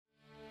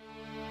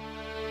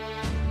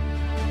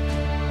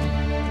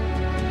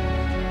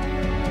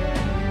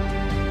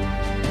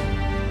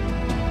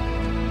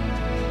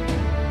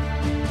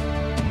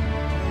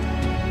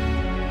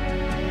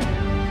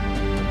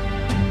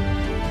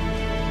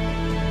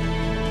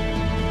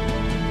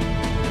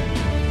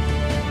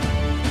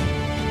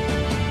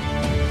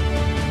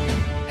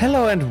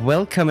Hello and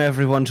welcome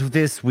everyone to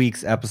this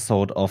week's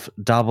episode of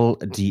Double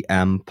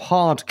DM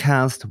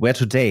Podcast, where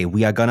today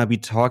we are gonna be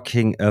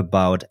talking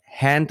about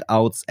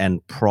handouts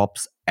and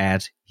props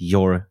at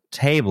your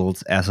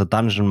tables as a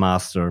dungeon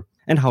master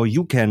and how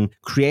you can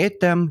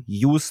create them,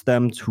 use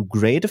them to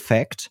great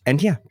effect,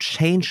 and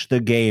change the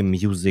game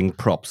using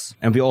props.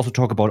 And we also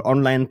talk about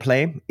online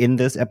play in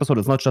this episode.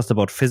 It's not just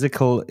about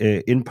physical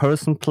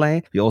in-person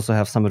play. We also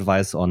have some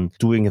advice on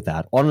doing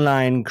that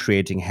online,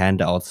 creating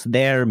handouts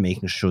there,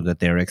 making sure that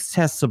they're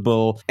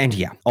accessible, and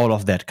all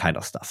of that kind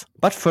of stuff.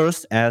 But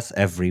first, as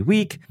every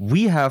week,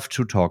 we have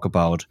to talk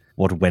about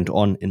what went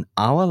on in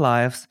our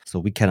lives so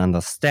we can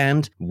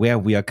understand where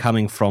we are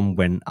coming from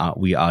when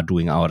we are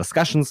doing our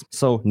discussions.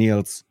 So,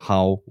 Niels,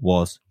 how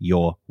was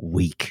your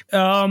week?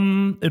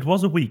 It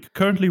was a week.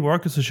 Currently,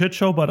 work is a shit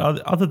show, but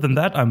other than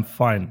that, I'm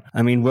fine.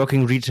 I mean,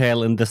 working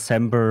retail in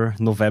December,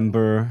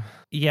 November.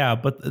 Yeah,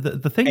 but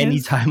the thing any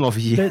is, time of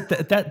year.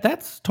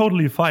 That's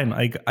totally fine.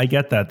 I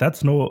get that.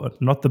 That's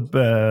not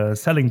the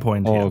selling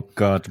point here. Oh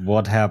God,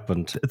 what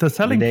happened? The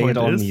selling point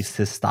on is, me,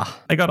 sister.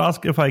 I got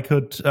asked if I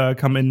could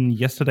come in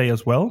yesterday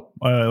as well,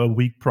 a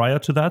week prior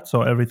to that.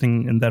 So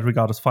everything in that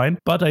regard is fine.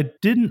 But I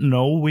didn't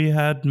know we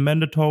had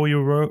mandatory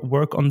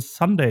work on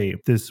Sunday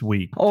this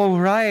week. Oh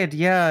right,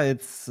 yeah,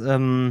 it's as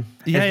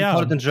we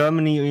call it in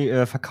Germany,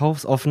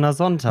 Verkaufsoffener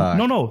Sonntag.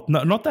 No,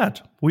 not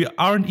that. We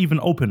aren't even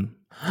open.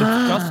 It's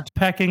just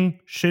packing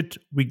shit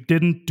we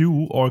didn't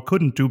do or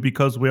couldn't do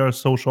because we are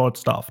so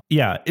short-staffed.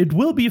 Yeah, it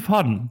will be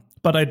fun.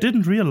 But I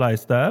didn't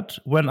realize that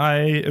when I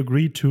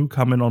agreed to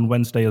come in on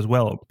Wednesday as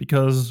well,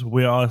 because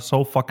we are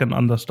so fucking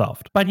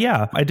understaffed. But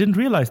yeah, I didn't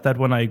realize that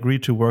when I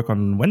agreed to work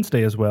on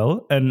Wednesday as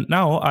well. And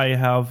now I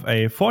have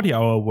a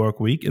 40-hour work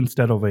week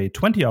instead of a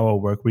 20-hour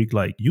work week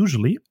like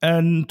usually.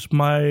 And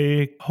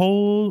my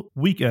whole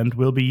weekend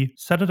will be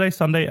Saturday,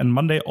 Sunday, and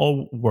Monday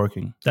all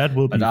working. That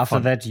will be But after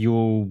fun. that,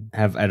 you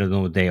have, I don't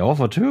know, a day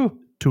off or two?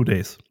 2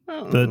 days.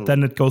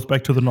 Then it goes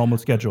back to the normal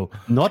schedule.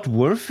 Not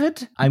worth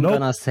it? I'm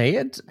gonna say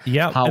it.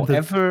 Yeah.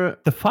 However,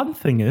 the fun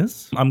thing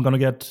is I'm gonna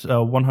get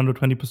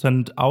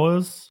 120%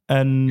 hours.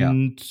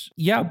 And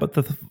but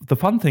the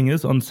fun thing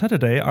is on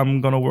Saturday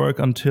I'm gonna work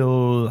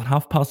until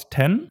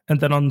 10:30.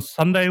 And then on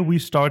Sunday we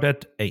start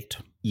at 8.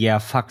 Yeah,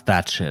 fuck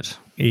that shit.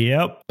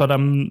 Yep, but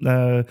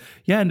and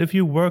if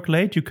you work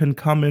late, you can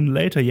come in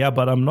later. Yeah,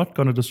 but I'm not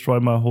gonna destroy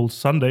my whole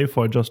Sunday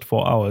for just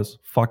 4 hours.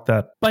 Fuck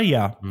that. But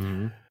yeah.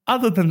 Mm-hmm.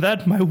 Other than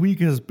that, my week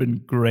has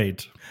been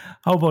great.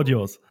 How about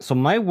yours? So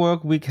my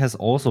work week has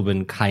also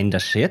been kinda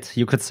shit,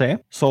 you could say.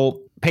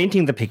 So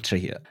painting the picture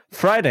here.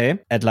 Friday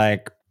at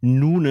like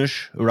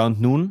noonish,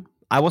 around noon,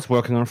 I was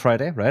working on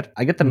Friday, right?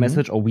 I get the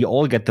message, or we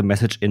all get the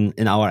message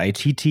in our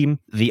IT team.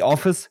 The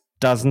office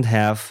doesn't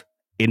have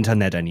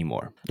internet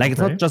anymore. Like,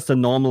 it's not just the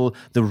normal,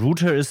 the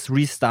router is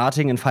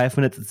restarting in 5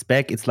 minutes, it's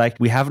back. It's like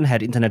we haven't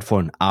had internet for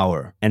an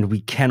hour and we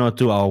cannot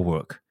do our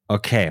work.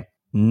 Okay.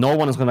 No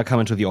one is going to come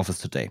into the office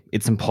today.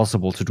 It's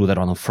impossible to do that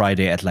on a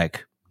Friday at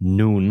like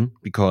noon,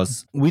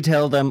 because we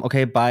tell them,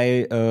 okay,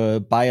 buy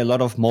a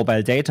lot of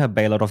mobile data,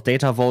 buy a lot of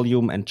data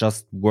volume, and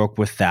just work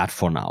with that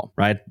for now,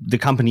 right? The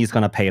company is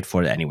going to pay it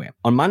for it anyway.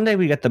 On Monday,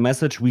 we get the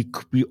message. We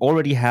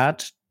already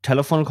had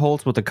telephone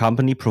calls with the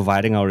company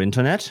providing our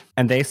internet,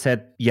 and they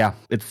said, yeah,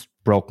 it's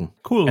broken.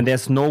 Cool. And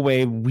there's no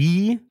way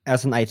we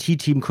as an IT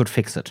team could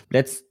fix it.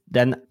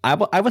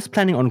 I was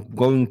planning on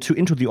going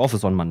into the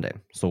office on Monday.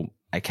 So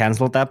I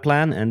canceled that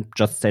plan and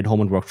just stayed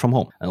home and worked from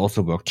home. I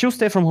also worked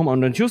Tuesday from home.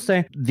 On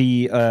Tuesday,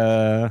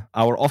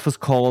 our office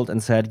called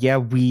and said,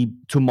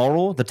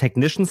 tomorrow the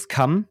technicians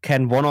come.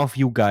 Can one of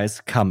you guys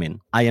come in?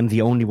 I am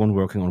the only one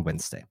working on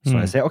Wednesday. So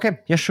I say, okay,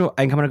 yeah, sure.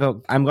 I'm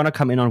gonna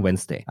come in on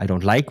Wednesday. I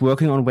don't like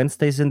working on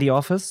Wednesdays in the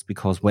office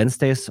because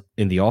Wednesdays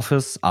in the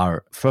office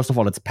are, first of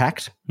all, it's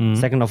packed.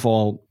 Second of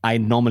all, I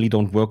normally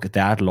don't work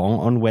that long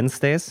on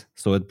Wednesdays.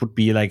 So it would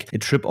be like a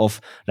trip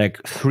of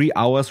like 3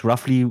 hours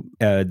roughly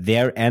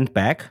there and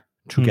back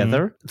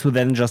together to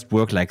then just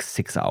work like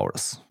 6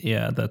 hours.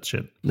 Yeah, that's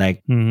shit.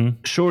 Like,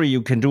 sure,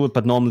 you can do it,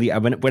 but normally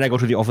when I go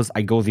to the office,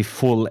 I go the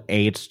full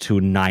 8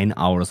 to 9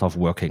 hours of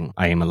working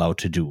I am allowed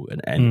to do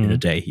in a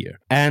day here.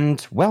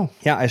 And well,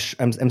 yeah,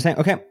 I'm saying,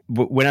 okay,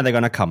 when are they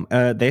gonna come?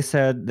 They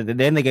said,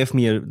 then they gave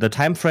me the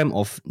time frame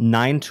of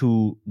 9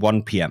 to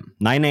 1 p.m.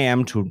 9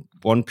 a.m. to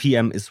 1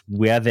 p.m. is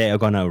where they are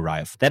gonna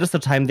arrive. That is the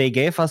time they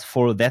gave us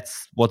for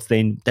that's what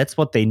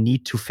they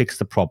need to fix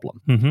the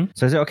problem.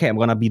 So I said, okay, I'm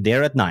gonna be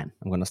there at 9.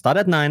 I'm gonna start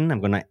at 9.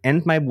 I'm gonna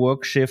end my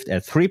work shift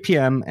at 3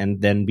 p.m.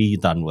 and then be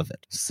done with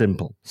it.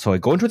 Simple. So I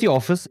go into the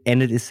office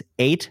and it is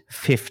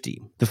 8:50.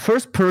 The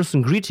first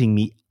person greeting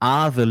me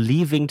are the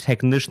leaving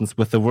technicians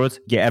with the words,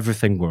 "Yeah,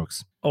 everything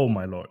works." Oh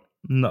my lord.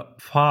 No,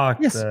 fuck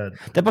that.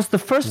 That was the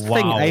first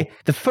thing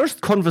the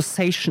first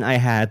conversation I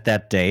had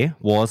that day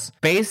was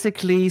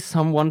basically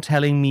someone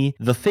telling me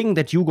the thing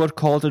that you got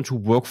called into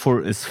work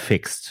for is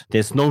fixed.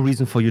 There's no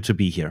reason for you to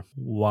be here.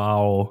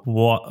 Wow.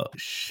 What?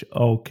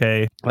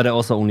 Okay. But I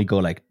also only go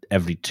like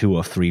every 2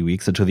 or 3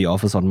 weeks into the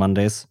office on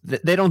Mondays.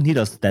 They don't need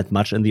us that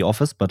much in the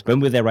office, but when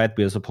we're there, right,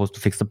 we're supposed to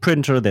fix the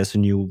printer. There's a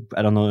new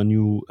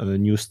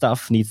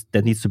stuff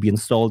that needs to be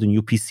installed. A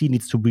new PC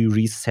needs to be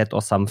reset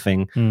or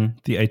something.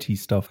 The IT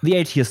stuff. The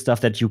IT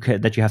stuff that you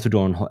have to do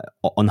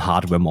on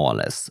hardware, more or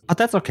less. But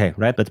that's okay,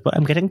 right? That's what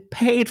I'm getting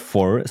paid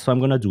for, so I'm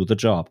gonna do the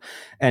job.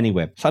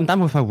 Anyway, so I'm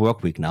done with my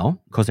work week now,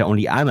 because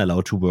I'm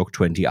allowed to work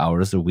 20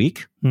 hours a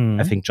week.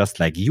 I think just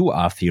like you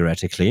are,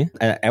 theoretically.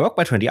 I work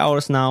by 20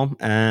 hours now,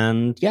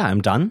 and yeah,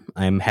 I'm done.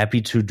 I'm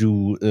happy to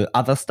do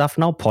other stuff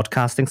now,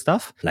 podcasting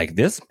stuff like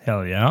this.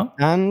 Hell yeah.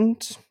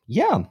 And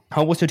yeah,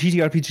 how was your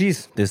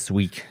TTRPGs this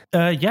week?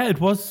 Yeah, it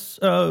was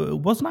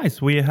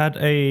nice. We had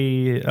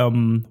a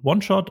one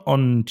shot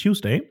on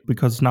Tuesday,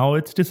 because now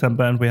it's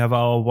December and we have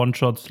our one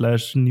shot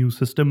 / new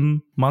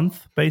system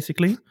month,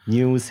 basically.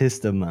 New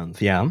system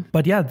month, yeah.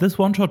 But yeah, this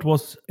one shot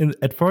was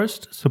at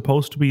first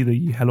supposed to be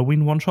the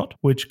Halloween one shot,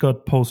 which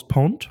got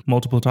postponed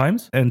multiple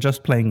times and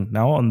just playing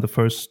now on the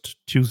first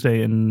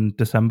Tuesday in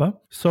December.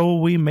 So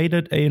we made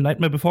it a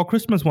Nightmare Before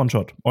Christmas one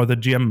shot, or the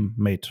GM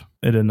made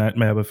it a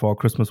Nightmare Before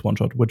Christmas one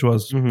shot, which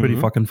was pretty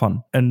fucking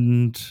fun.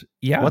 And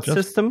yeah, what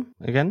system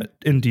again?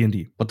 In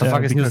D&D. What the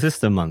fuck is new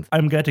system month?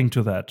 I'm getting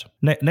to that.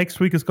 Next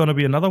week is going to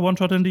be another one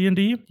shot in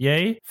D&D.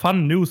 Yay!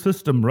 Fun new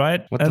system,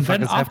 right? What the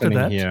fuck is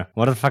happening here?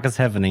 What the fuck is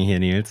happening here,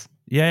 Niels?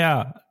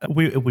 Yeah.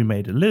 We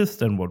made a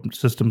list and what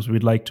systems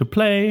we'd like to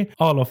play,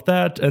 all of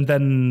that. And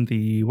then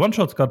the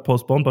one-shots got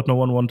postponed, but no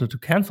one wanted to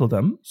cancel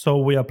them. So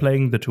we are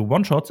playing the 2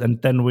 one-shots,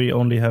 and then we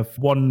only have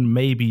 1,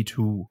 maybe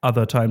 2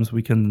 other times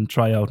we can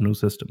try out new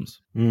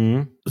systems.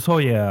 So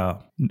yeah,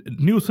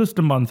 new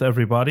system month,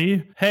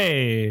 everybody.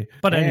 Hey!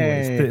 But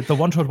anyways, the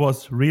one-shot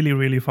was really,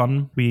 really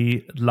fun.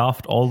 We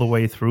laughed all the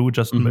way through,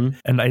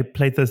 and I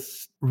played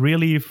this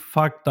really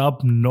fucked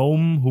up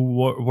gnome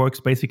who works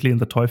basically in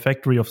the toy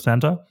factory of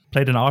Santa.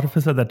 Played an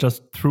artificer that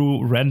just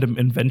threw random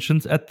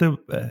inventions at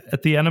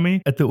the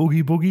enemy, at the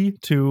Oogie Boogie,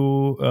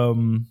 to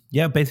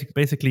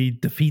basically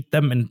defeat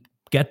them and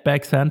get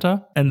back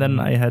Santa. And then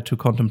I had to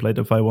contemplate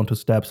if I want to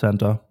stab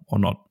Santa or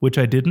not, which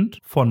I didn't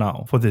for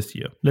now, for this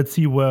year. Let's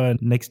see where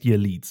next year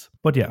leads.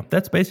 But yeah,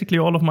 that's basically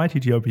all of my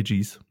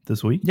TTRPGs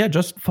this week. Yeah,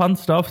 just fun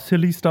stuff,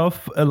 silly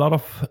stuff, a lot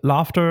of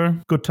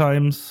laughter, good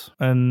times,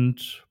 and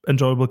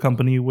enjoyable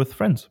company with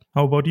friends.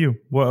 How about you?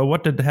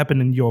 What did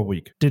happen in your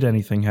week? Did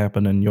anything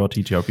happen in your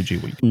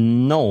TTRPG week?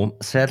 No,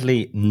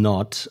 sadly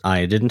not.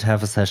 I didn't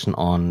have a session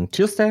on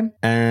Tuesday,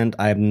 and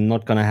I'm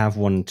not gonna have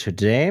one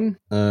today.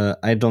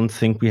 I don't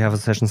think we have a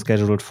session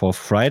scheduled for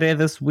Friday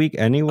this week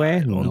anyway.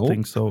 I don't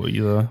think so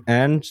either.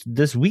 And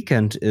this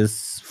weekend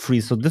is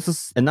free. So this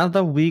is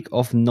another week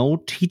of no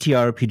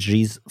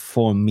TTRPGs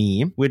for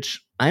me,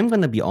 which I'm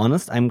going to be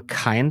honest, I'm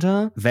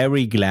kinda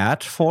very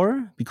glad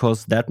for,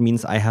 because that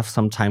means I have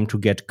some time to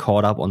get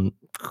caught up on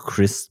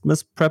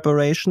Christmas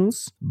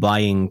preparations,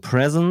 buying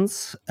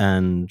presents,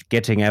 and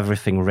getting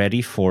everything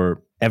ready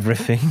for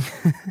everything.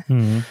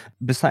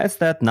 Besides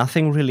that,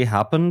 nothing really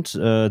happened.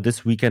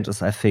 This weekend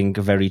is, I think,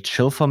 very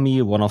chill for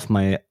me. One of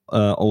my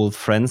old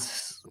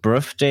friends'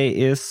 birthday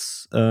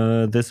is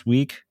this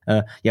week.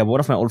 One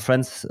of my old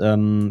friends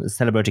is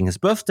celebrating his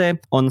birthday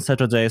on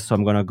Saturday, so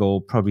I'm gonna go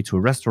probably to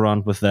a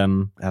restaurant with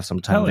them, have some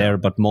time there,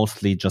 but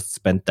mostly just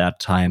spend that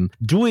time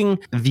doing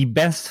the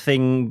best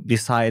thing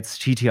besides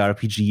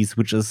TTRPGs,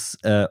 which is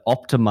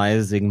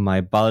optimizing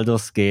my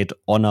Baldur's Gate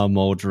honor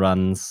mode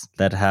runs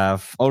that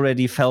have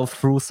already fell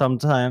through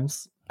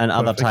sometimes. And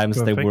other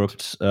times they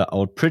worked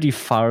out pretty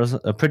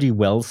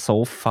well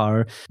so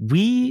far.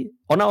 We,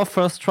 on our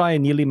first try,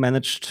 nearly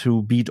managed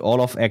to beat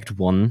all of Act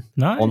 1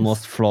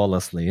 almost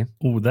flawlessly.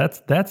 Oh,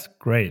 that's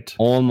great.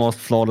 Almost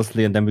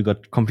flawlessly, and then we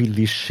got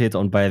completely shit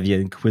on by the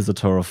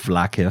Inquisitor of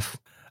Vlakiv.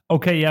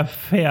 Okay, yeah,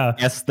 fair.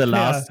 As the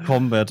last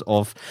combat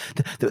of...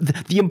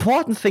 The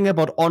important thing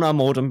about Honor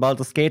Mode in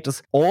Baldur's Gate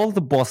is all the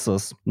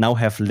bosses now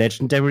have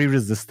legendary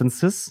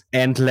resistances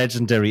and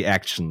legendary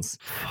actions.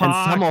 And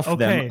some of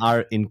them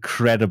are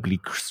incredibly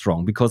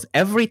strong, because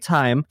every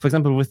time, for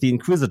example, with the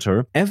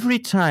Inquisitor, every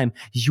time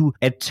you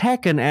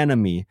attack an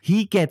enemy,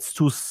 he gets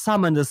to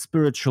summon a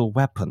spiritual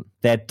weapon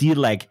that deal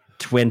like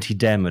 20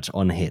 damage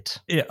on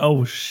hit. Yeah,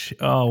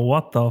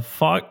 what the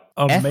fuck?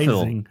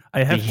 Amazing. Ethel,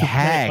 I have to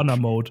play Honor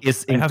Mode.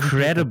 Is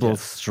incredible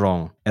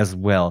strong as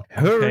well.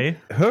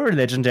 Her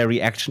legendary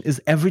action is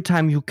every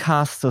time you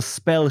cast a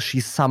spell, she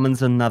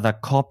summons another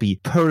copy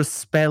per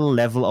spell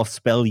level of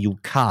spell you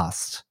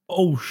cast.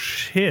 Oh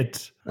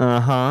shit.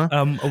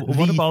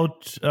 What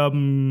about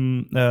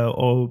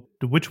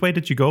which way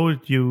did you go?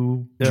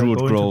 You Druid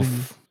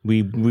Grove.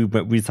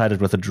 We sided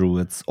with the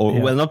druids,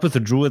 well, not with the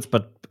druids,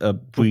 but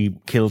we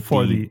killed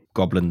the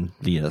goblin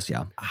leaders.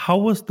 Yeah. How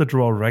was the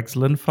Draw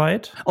Rexlin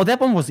fight? Oh,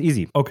 that one was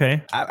easy.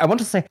 Okay. I want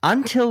to say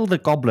until the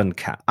goblin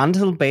cap,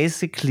 until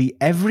basically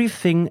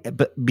everything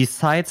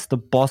besides the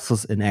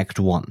bosses in Act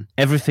 1,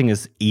 everything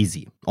is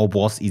easy, or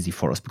was easy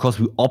for us, because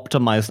we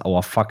optimized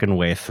our fucking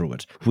way through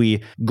it.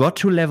 We got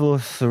to level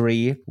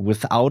 3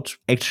 without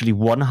actually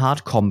one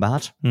hard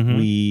combat.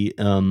 We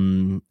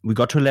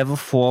got to level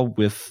 4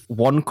 with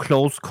one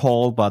close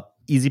call, but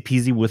easy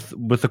peasy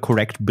with the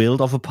correct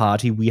build of a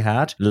party we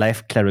had.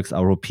 Life Clerics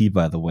are OP,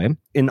 by the way.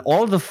 In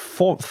all the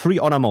 3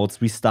 honor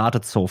modes we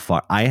started so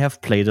far, I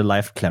have played a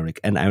Life Cleric.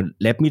 And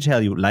let me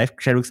tell you, Life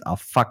Clerics are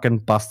fucking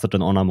busted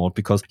in honor mode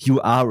because you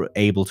are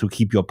able to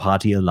keep your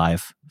party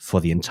alive for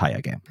the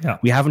entire game. Yeah.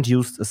 We haven't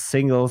used a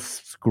single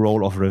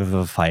scroll of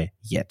Revivify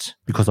yet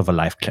because of a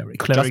Life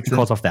Cleric. Just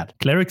because of that.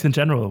 Clerics in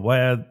general,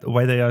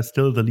 why they are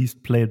still the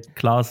least played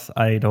class,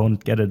 I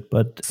don't get it.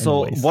 But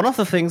so anyways. One of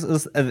the things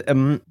is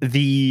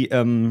the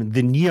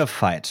near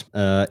fight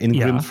in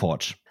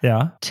Grimforge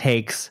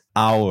takes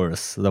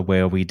hours the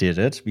way we did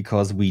it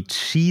because we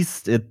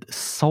cheesed it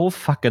so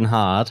fucking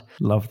hard.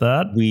 Love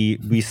that.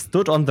 We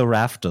stood on the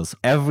rafters,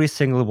 every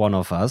single one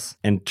of us,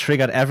 and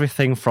triggered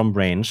everything from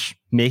range,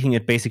 making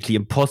it basically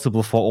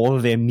impossible for all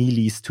their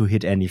melees to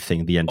hit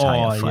anything the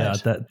entire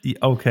fight.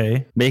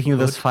 Okay. Making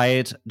this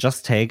fight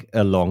just take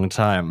a long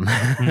time.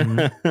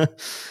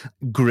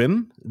 Mm-hmm.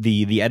 Grim,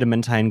 the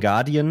Adamantine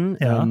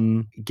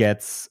Guardian,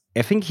 gets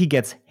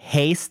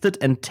hasted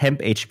and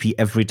temp HP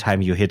every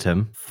time you hit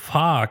him.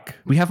 Fuck.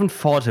 We haven't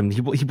fought him.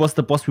 He was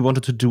the boss we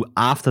wanted to do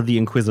after the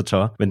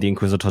Inquisitor, when the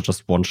Inquisitor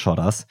just one-shot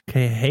us.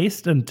 Okay,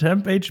 haste and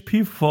temp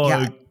HP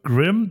for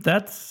Grim,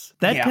 that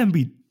can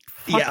be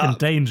fucking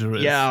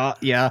dangerous. Yeah.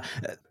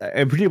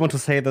 I really want to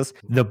say this.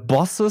 The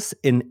bosses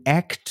in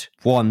Act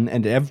 1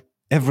 and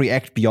every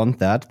act beyond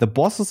that, the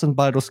bosses in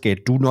Baldur's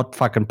Gate do not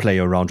fucking play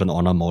around in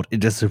honor mode.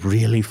 It is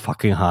really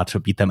fucking hard to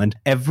beat them. And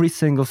every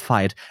single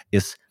fight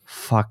is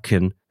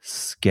fucking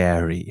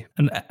scary.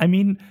 And I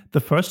mean, the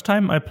first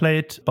time I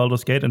played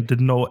Baldur's Gate and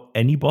didn't know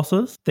any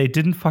bosses, they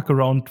didn't fuck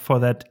around for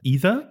that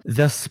either.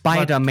 The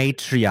spider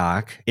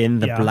matriarch in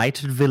the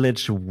Blighted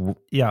Village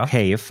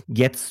cave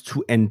gets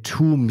to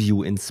entomb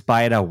you in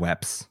spider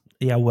webs.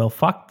 Yeah, well,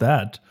 fuck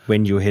that.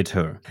 When you hit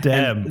her.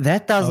 Damn. And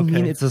that doesn't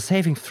mean it's a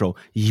saving throw.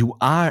 You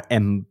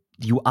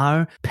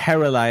are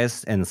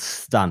paralyzed and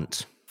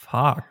stunned.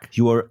 Fuck.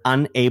 You are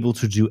unable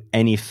to do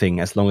anything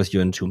as long as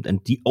you're entombed. And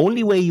the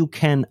only way you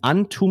can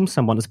untomb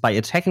someone is by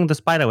attacking the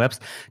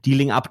spiderwebs,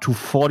 dealing up to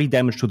 40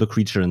 damage to the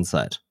creature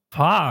inside.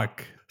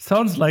 Fuck.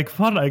 Sounds like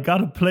fun. I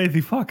gotta play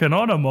the fucking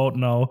honor mode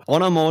now.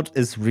 Honor mode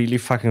is really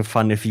fucking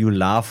fun if you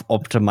love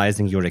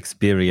optimizing your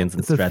experience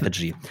and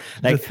strategy.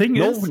 The thing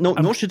is,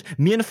 no shit.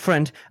 Me and a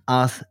friend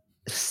are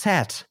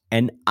sat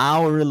an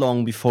hour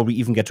long before we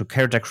even get to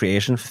character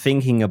creation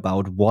thinking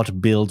about what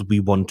build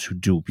we want to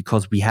do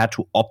because we had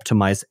to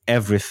optimize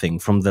everything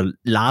from the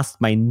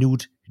last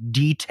minute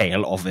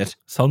detail of it.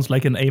 Sounds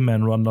like an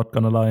A-man run, not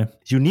gonna lie.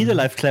 You need a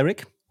Life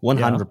Cleric.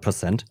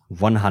 100%.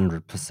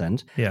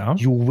 100%. Yeah.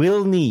 You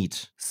will need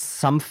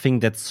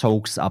something that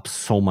soaks up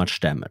so much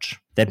damage.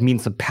 That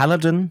means a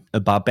paladin, a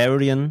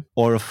barbarian,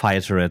 or a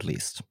fighter at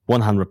least.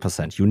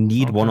 100%. You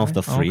need one of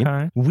the 3.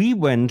 Okay. We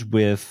went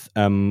with,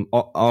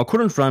 our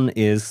current run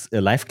is a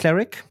Life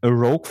Cleric, a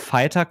rogue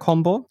fighter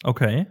combo,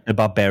 a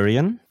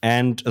barbarian,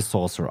 and a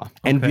sorcerer.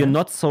 And we're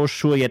not so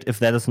sure yet if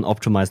that is an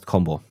optimized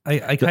combo.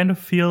 I kind of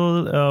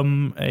feel a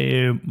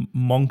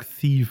monk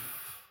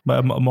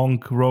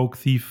rogue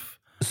thief.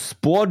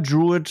 Spore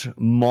Druid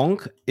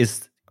Monk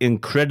is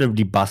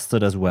incredibly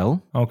busted as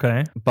well.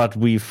 Okay. But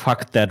we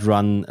fucked that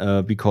run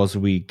because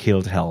we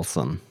killed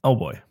Halson. Oh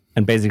boy.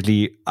 And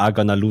basically are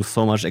gonna lose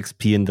so much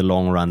XP in the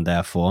long run,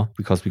 therefore,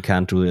 because we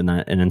can't do an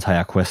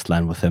entire quest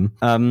line with him.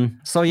 Fun.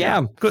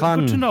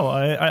 Good to know.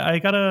 I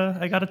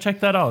gotta check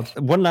that out.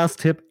 One last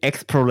tip: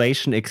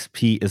 exploration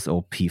XP is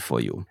OP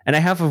for you. And I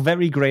have a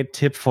very great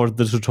tip for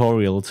the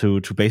tutorial to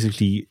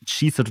basically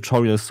cheese the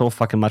tutorial so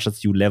fucking much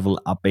as you level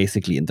up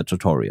basically in the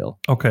tutorial.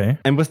 Okay.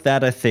 And with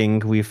that, I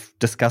think we've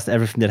discussed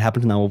everything that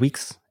happened in our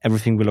weeks,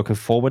 everything we're looking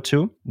forward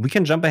to. We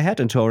can jump ahead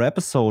into our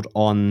episode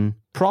on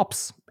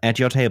props at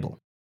your table.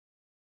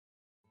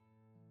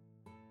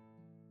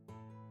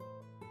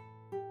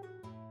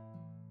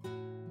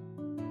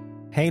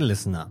 Hey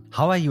listener,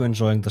 how are you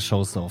enjoying the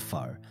show so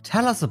far?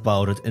 Tell us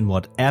about it in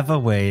whatever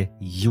way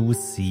you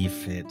see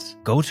fit.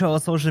 Go to our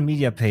social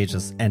media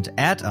pages and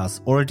add us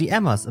or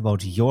DM us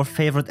about your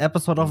favorite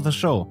episode of the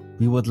show.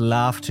 We would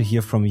love to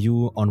hear from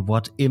you on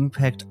what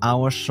impact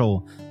our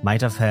show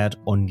might have had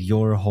on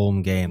your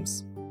home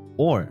games.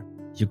 Or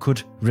you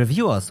could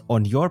review us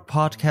on your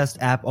podcast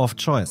app of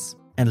choice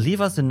and leave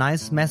us a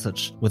nice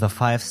message with a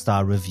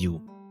 5-star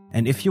review.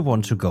 And if you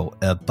want to go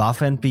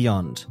above and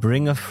beyond,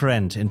 bring a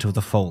friend into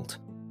the fold.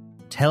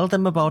 Tell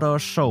them about our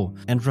show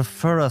and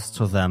refer us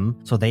to them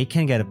so they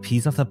can get a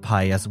piece of the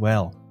pie as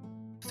well.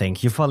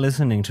 Thank you for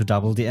listening to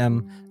Double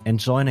DM and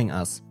joining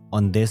us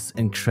on this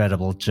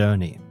incredible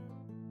journey.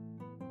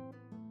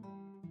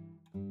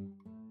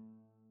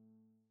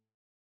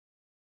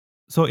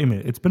 So,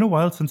 Emil, it's been a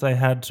while since I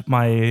had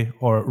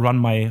run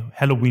my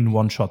Halloween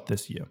one-shot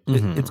this year.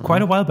 It's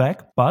quite a while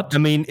back, but... I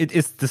mean, it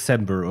is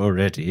December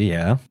already,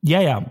 yeah.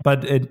 Yeah,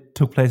 but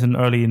took place in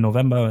early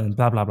November and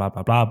blah, blah, blah,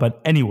 blah, blah. But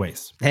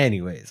anyways,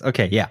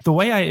 okay, yeah. the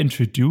way I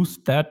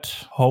introduced that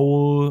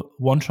whole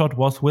one-shot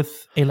was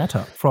with a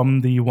letter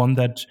from the one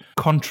that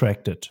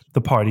contracted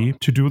the party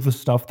to do the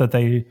stuff that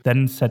they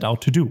then set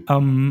out to do.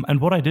 And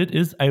what I did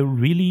is I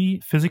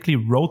really physically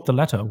wrote the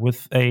letter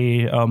with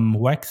a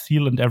wax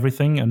seal and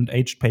everything and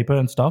aged paper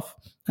and stuff,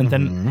 and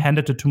then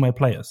handed it to my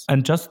players.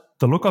 And just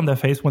the look on their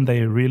face when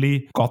they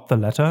really got the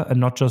letter and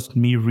not just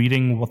me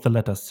reading what the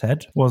letter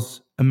said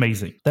was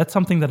amazing. That's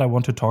something that I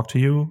want to talk to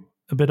you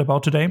a bit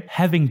about today.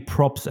 Having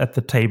props at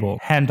the table,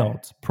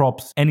 handouts,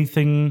 props,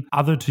 anything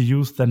other to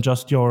use than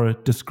just your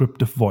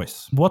descriptive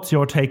voice. What's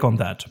your take on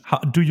that?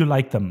 Do you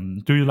like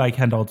them? Do you like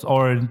handouts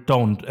or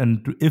don't?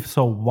 And if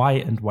so, why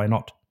and why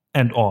not?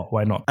 Or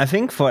why not? I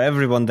think for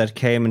everyone that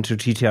came into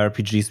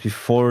TTRPGs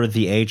before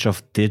the age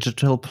of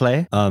digital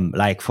play,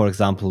 like for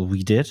example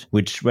we did,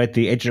 which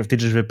the age of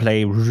digital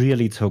play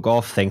really took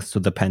off thanks to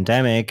the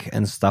pandemic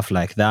and stuff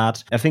like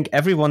that. I think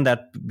everyone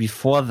that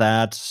before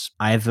that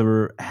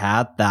either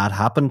had that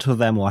happen to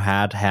them or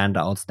had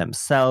handouts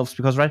themselves,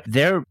 because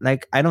they're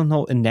like, I don't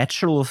know, a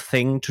natural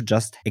thing to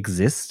just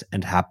exist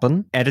and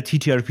happen at a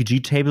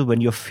TTRPG table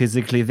when you're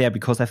physically there,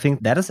 because I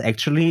think that is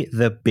actually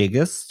the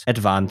biggest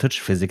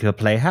advantage physical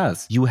play has.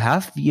 You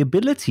have the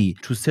ability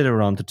to sit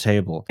around the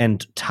table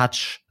and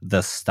touch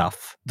the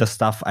stuff. The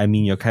stuff, I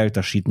mean your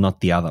character sheet,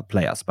 not the other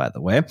players, by the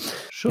way.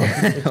 Sure.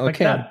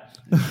 Okay.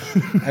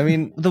 I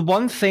mean, the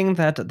one thing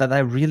that I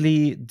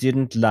really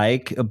didn't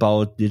like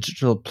about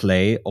digital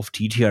play of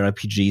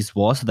TTRPGs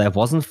was that I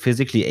wasn't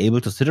physically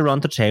able to sit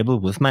around the table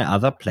with my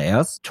other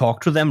players,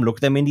 talk to them, look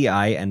them in the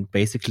eye, and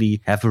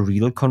basically have a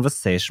real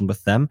conversation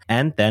with them.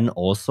 And then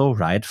also,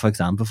 for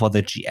example, for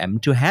the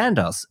GM to hand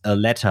us a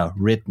letter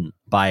written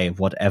by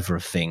whatever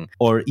thing,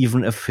 or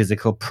even a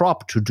physical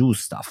prop to do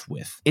stuff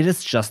with. It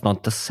is just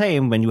not the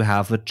same when you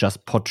have it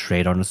just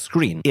portrayed on a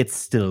screen. It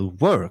still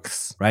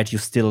works, right? You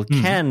still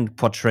can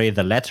portray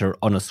the letter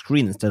on a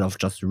screen instead of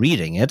just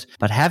reading it,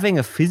 but having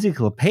a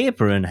physical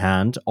paper in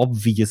hand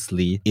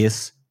obviously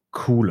is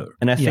cooler.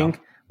 And I think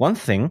one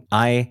thing,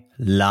 I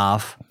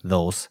love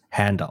those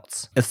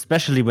handouts,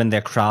 especially when they're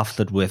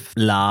crafted with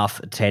love,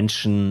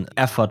 attention,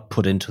 effort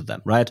put into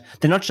them, right?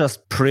 They're not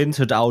just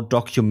printed out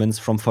documents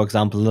from, for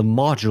example, the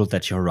module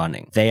that you're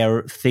running. They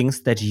are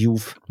things that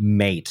you've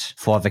made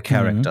for the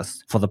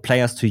characters, for the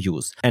players to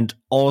use. And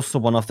also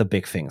one of the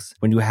big things,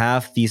 when you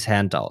have these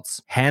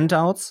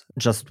handouts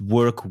just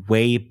work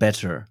way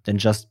better than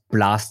just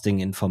blasting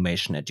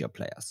information at your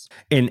players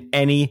in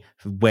any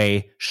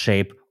way,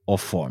 shape, or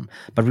form.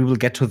 But we will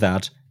get to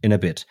that in a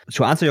bit.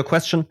 To answer your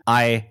question,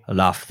 I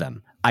love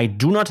them. I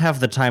do not have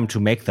the time to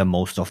make them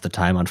most of the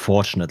time,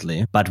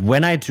 unfortunately. But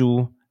when I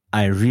do,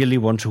 I really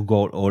want to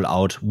go all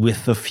out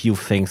with the few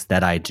things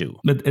that I do.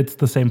 It's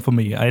the same for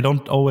me. I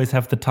don't always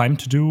have the time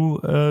to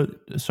do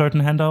certain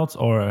handouts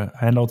or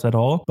handouts at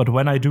all. But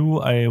when I do,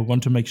 I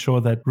want to make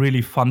sure that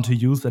really fun to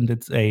use and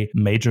it's a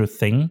major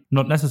thing.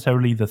 Not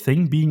necessarily the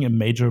thing being a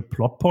major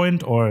plot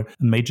point or a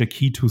major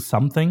key to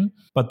something,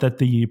 but that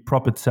the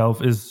prop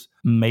itself is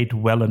made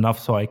well enough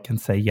so I can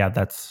say, yeah,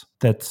 that's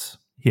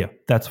here,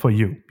 that's for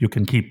you. You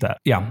can keep that.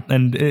 Yeah,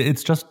 and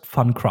it's just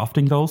fun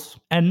crafting those.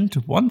 And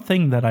one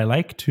thing that I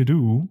like to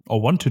do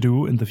or want to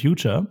do in the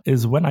future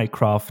is when I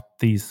craft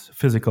these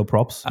physical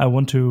props, I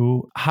want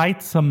to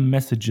hide some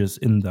messages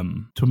in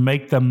them to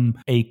make them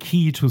a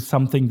key to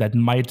something that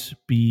might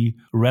be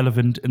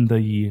relevant in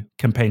the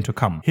campaign to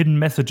come. Hidden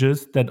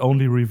messages that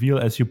only reveal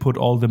as you put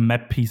all the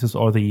map pieces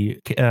or the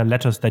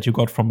letters that you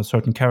got from a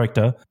certain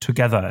character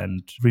together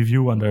and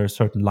review under a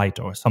certain light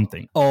or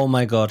something. Oh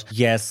my god,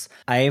 yes.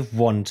 I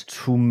want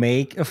to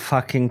make a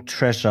fucking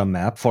treasure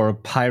map for a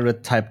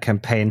pirate type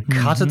campaign,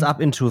 cut it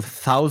up into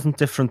 1,000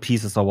 different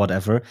pieces or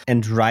whatever,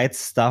 and write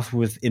stuff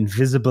with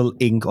invisible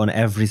ink on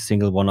every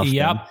single one of them.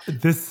 Yep,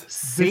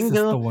 this is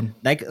the one.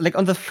 Like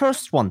on the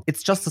first one,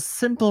 it's just a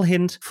simple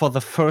hint for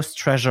the first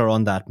treasure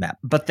on that map.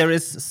 But there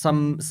is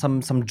some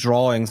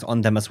drawings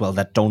on them as well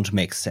that don't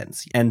make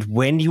sense. And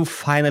when you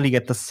finally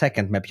get the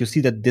second map, you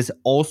see that this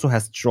also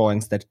has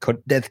drawings that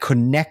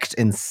connect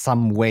in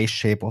some way,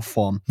 shape, or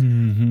form.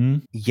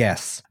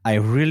 Yes, I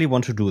really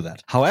want to do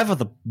that. However,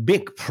 the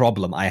big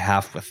problem I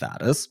have with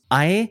that is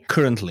I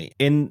currently,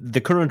 in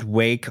the current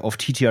wake of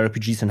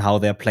TTRPGs and how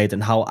they're played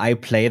and how I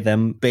play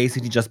them,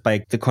 basically just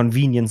by the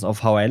convenience of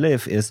how I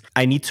live, is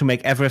I need to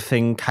make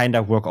everything kind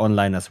of work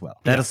online as well.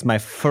 That is my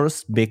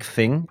first big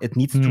thing. It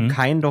needs to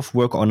kind of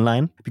work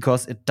online,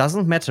 because it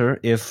doesn't matter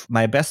if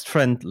my best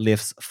friend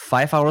lives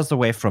 5 hours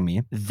away from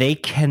me. They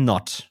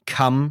cannot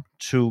come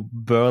to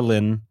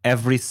Berlin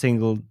every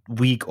single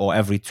week or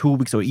every 2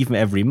 weeks or even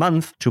every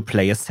month to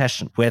play a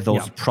session where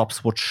those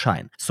props would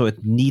shine. So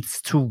it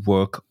needs to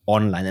work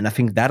online. And I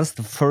think that is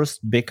the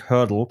first big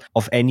hurdle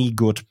of any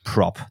good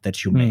prop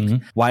that you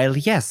make. While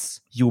yes,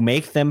 you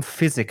make them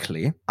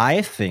physically.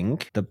 I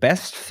think the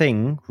best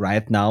thing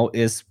right now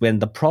is when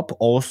the prop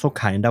also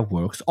kind of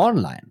works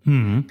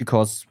online,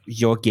 because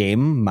your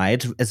game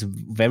might as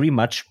very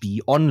much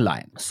be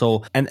online.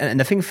 So, and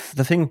the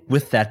thing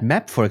with that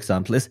map, for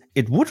example, is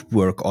it would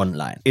work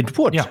online. It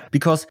would,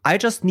 because I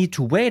just need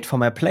to wait for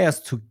my players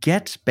to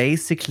get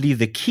basically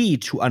the key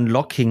to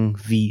unlocking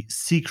the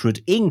secret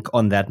ink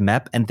on that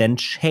map and then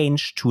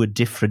change to a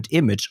different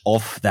image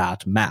of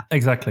that map.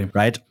 Exactly.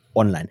 Right?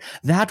 Online.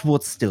 That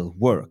would still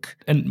work.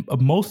 And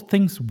most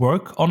things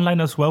work online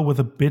as well with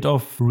a bit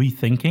of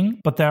rethinking,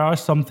 but there are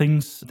some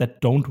things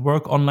that don't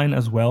work online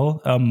as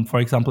well. For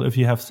example, if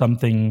you have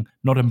something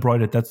not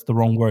embroidered, that's the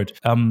wrong word,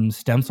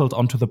 stenciled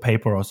onto the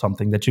paper or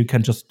something that you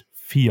can just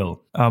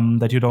feel,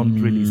 that you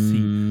don't really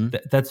see.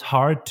 That's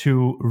hard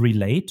to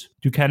relate.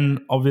 You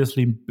can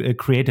obviously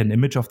create an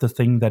image of the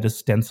thing that is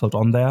stenciled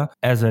on there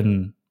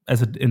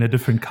in a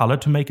different color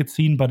to make it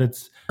seen, but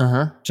it's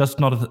just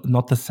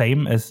not the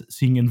same as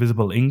seeing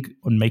invisible ink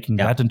and making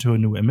that into a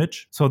new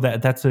image. So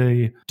that's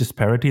a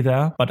disparity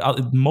there.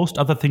 But most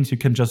other things you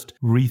can just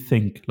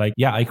rethink. Like,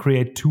 I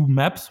create two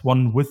maps,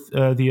 one with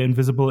the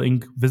invisible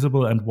ink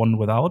visible and one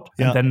without.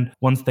 And then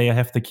once they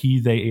have the key,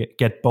 they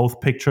get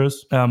both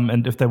pictures.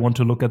 And if they want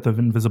to look at the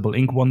invisible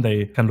ink one,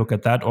 they can look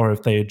at that. Or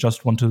if they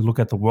just want to look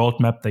at the world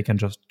map, they can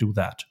just do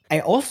that. I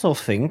also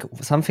think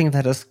something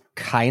that is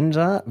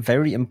kinda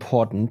very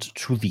important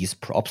to these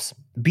props,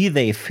 be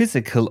they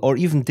physical or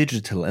even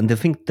digital. And the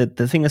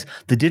thing is,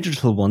 the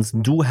digital ones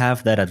do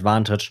have that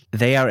advantage.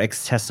 They are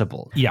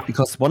accessible. Yeah.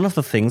 Because one of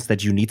the things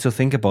that you need to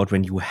think about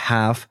when you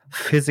have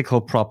physical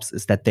props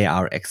is that they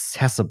are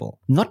accessible.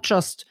 Not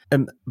just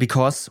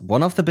because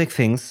one of the big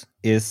things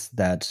is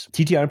that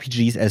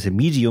TTRPGs as a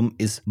medium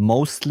is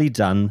mostly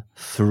done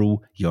through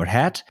your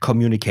head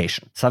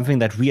communication, something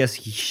that we as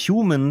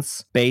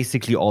humans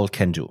basically all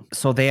can do.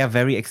 So they are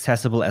very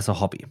accessible as a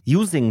hobby.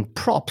 Using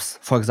props,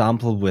 for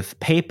example, with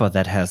paper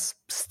that has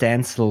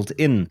stenciled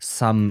in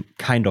some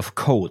kind of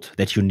code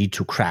that you need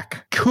to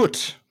crack, could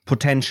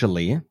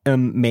potentially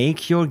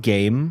make your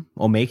game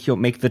or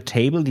make the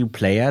table you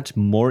play at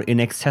more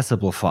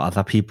inaccessible for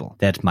other people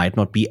that might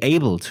not be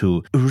able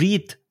to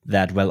read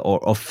that well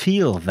or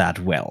feel that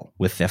well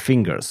with their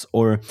fingers.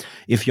 Or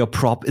if your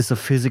prop is a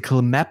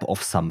physical map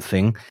of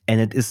something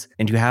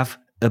and you have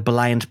a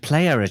blind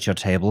player at your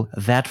table,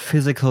 that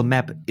physical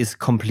map is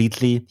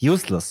completely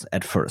useless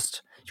at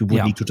first. You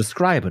would need to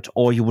describe it,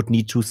 or you would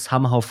need to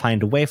somehow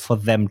find a way for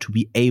them to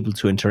be able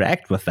to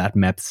interact with that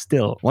map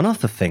still. One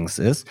of the things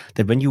is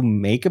that when you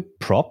make a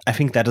prop, I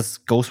think that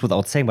goes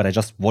without saying, but I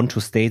just want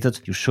to state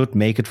it, you should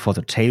make it for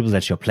the table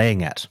that you're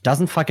playing at.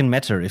 Doesn't fucking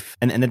matter if,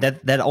 and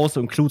that also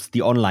includes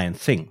the online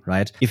thing,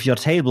 right? If your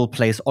table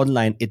plays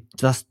online, it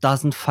just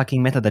doesn't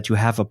fucking matter that you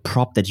have a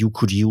prop that you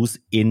could use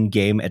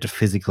in-game at a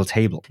physical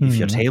table. If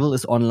your table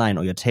is online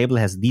or your table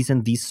has these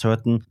and these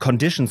certain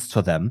conditions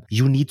to them,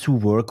 you need to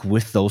work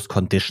with those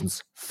conditions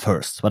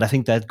first. But I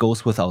think that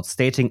goes without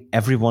stating.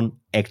 Everyone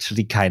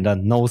actually kind of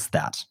knows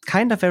that.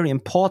 Kind of very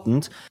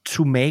important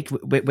to make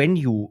when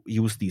you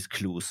use these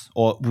clues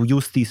or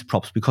use these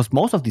props, because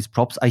most of these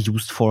props are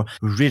used for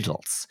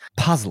riddles,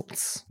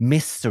 puzzles,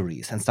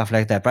 mysteries and stuff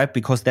like that, right?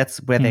 Because that's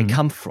where they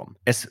come from.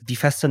 As the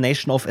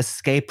fascination of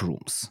escape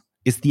rooms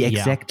is the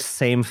exact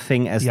same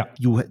thing as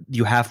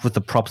you have with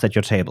the props at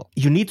your table.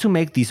 You need to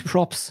make these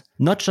props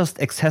not just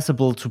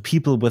accessible to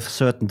people with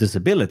certain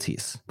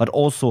disabilities, but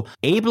also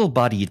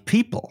able-bodied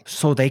people,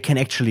 so they can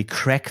actually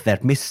crack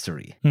that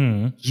mystery.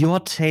 Your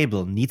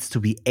table needs to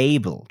be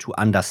able to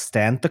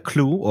understand the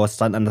clue or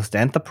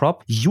understand the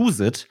prop,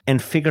 use it,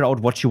 and figure out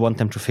what you want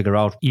them to figure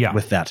out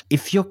with that.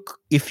 If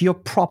your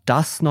prop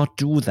does not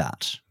do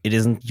that, it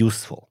isn't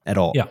useful at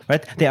all.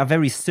 Right? There are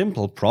very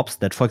simple props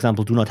that, for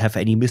example, do not have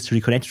any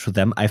mystery connected to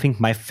them. I think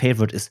my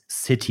favorite is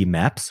city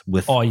maps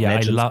with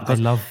legends. I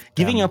love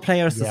giving your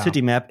players the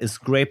city map is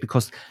great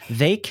because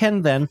they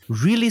can then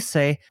really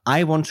say,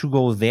 I want to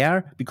go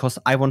there because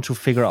I want to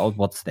figure out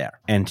what's there.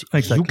 And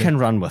you can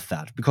run with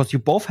that because you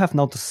both have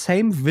now the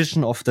same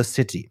vision of the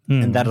city.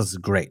 And that is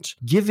great.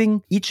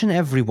 Giving each and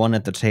every one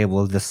at the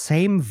table the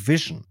same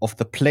vision of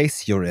the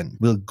place you're in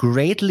will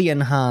greatly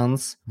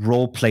enhance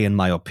roleplay, in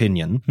my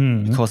opinion,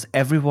 because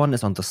everyone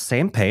is on the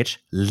same page,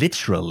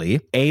 literally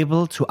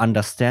able to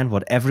understand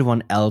what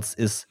everyone else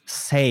is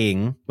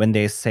saying when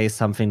they say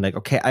something like,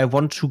 okay, I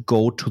want to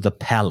go to the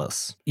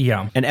palace.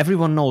 And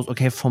everyone knows,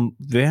 okay, from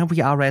where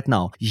we are right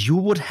now, you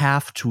would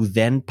have to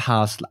then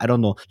pass, I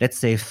don't know, let's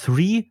say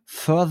 3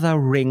 further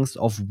rings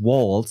of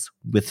walls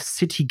with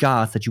city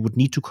guards that you would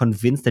need to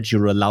convince that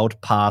you're allowed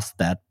past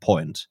that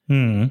point,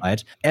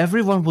 right?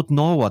 Everyone would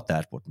know what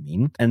that would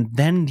mean. And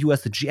then you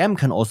as the GM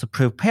can also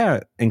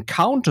prepare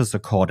encounters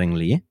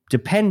accordingly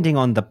depending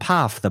on the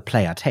path the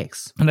player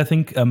takes. And I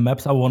think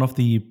maps are one of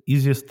the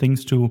easiest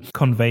things to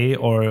convey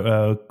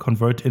or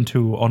convert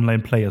into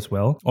online play as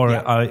well, or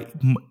are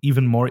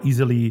even more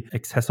easily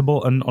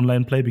accessible in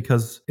online play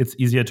because it's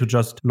easier to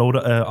just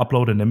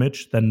upload an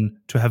image than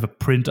to have a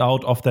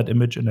printout of that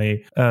image in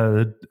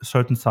a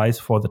certain size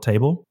for the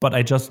table. But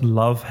I just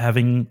love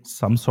having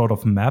some sort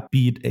of map,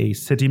 be it a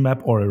city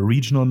map or a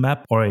regional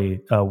map or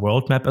a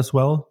world map as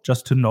well,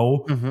 just to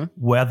know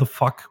where the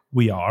fuck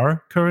we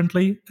are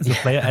currently as a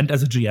player and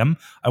as a GM.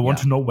 I want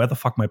to know where the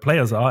fuck my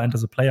players are, and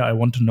as a player I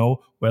want to know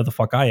where the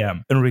fuck I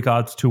am in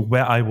regards to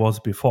where I was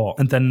before,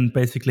 and then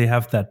basically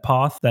have that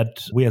path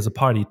that we as a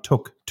party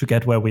took to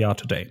get where we are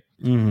today.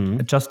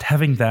 Just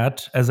having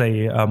that as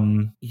a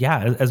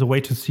as a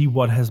way to see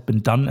what has been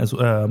done as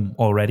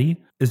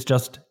already is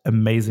just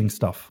amazing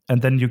stuff.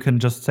 And then you can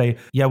just say,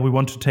 yeah, we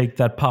want to take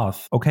that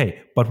path. Okay,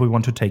 but we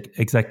want to take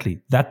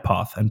exactly that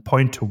path and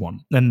point to one.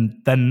 And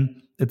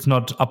then it's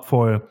not up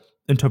for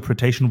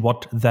interpretation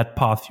what that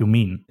path you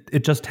mean.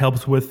 It just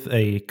helps with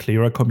a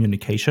clearer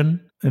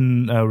communication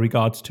in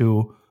regards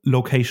to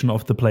location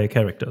of the player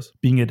characters,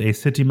 being it a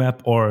city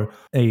map or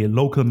a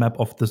local map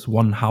of this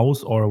one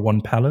house or one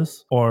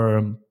palace,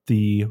 or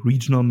the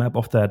regional map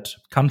of that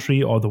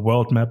country or the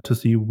world map to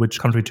see which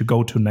country to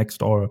go to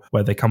next or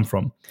where they come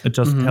from. It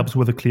just helps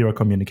with a clearer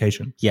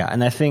communication. Yeah,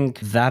 and I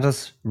think that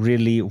is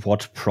really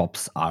what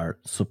props are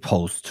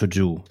supposed to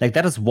do. Like,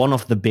 that is one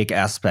of the big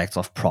aspects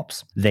of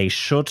props. They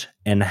should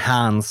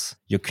enhance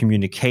your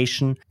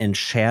communication and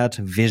shared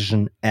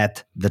vision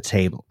at the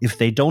table. If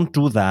they don't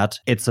do that,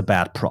 it's a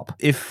bad prop.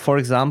 If, for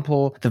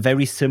example, the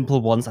very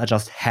simple ones are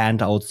just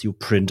handouts you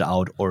print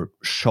out or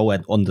show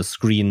it on the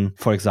screen,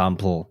 for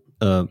example,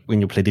 when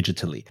you play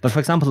digitally. But for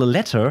example, a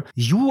letter,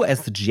 you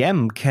as the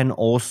GM can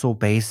also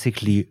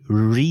basically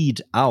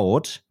read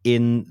out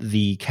in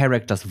the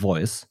character's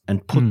voice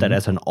and put that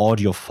as an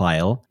audio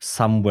file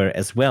somewhere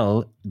as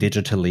well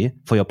digitally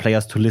for your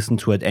players to listen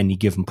to at any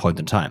given point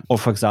in time. Or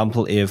for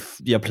example, if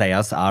your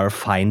players are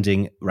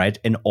finding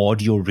an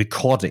audio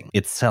recording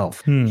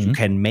itself, you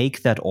can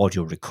make that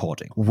audio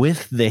recording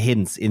with the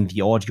hints in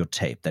the audio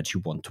tape that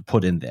you want to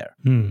put in there.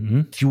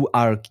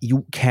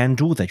 You can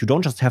do that. You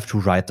don't just have to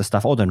write the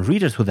stuff out and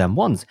read it to them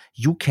once.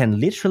 You can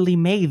literally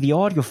make the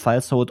audio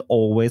file so it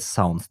always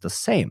sounds the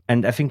same.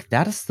 And I think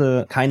that is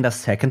the kind of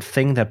second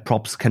thing that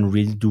props can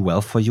really do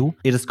well for you.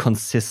 It is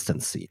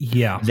consistency.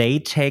 Yeah. They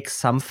take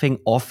something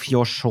off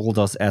your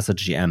shoulders as a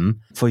GM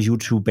for you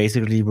to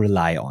basically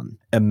rely on.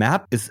 A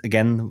map is,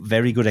 again, a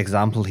very good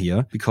example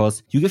here,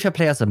 because you give your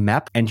players a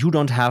map and you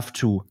don't have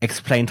to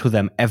explain to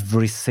them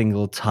every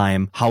single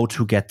time how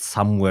to get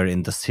somewhere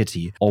in the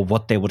city or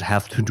what they would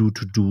have to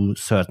do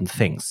certain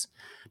things.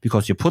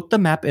 Because you put the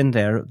map in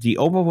there, the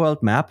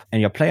overworld map,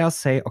 and your players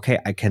say, okay,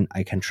 I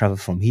can travel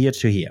from here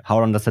to here. How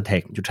long does it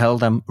take? You tell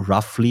them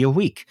roughly a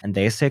week. And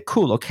they say,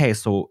 cool, okay,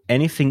 so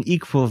anything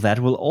equal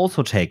that will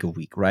also take a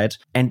week, right?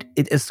 And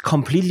it is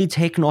completely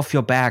taken off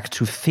your back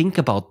to think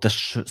about the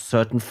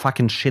certain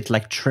fucking shit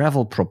like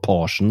travel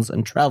proportions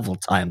and travel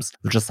times,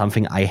 which is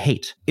something I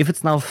hate. If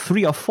it's now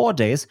 3 or 4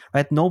 days,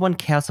 right, no one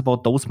cares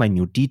about those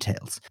minute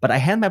details. But I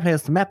hand my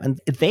players the map and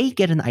they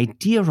get an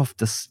idea of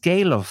the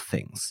scale of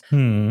things.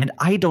 And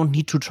I don't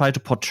need to try to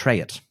portray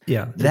it.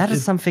 Yeah. That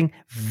is something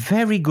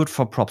very good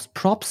for props.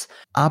 Props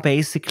are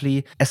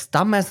basically, as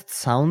dumb as it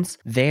sounds,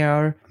 they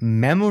are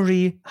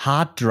memory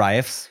hard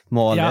drives,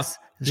 more or less,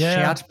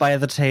 shared by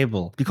the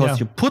table, because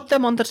you put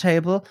them on the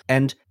table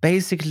and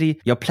basically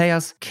your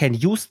players can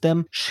use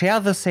them, share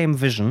the same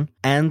vision,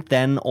 and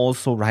then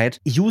also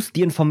use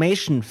the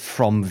information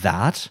from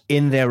that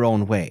in their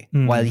own way,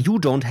 while you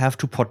don't have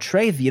to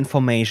portray the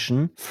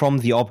information from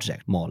the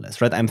object, more or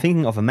less, right? I'm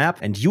thinking of a map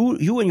and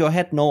you in your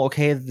head know,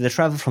 okay, the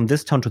travel from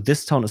this town to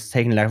this town is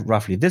taking like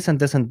roughly this and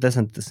this and this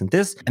and this and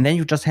this, and then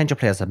you just hand your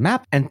players a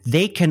map and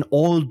they can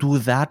all do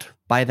that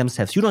by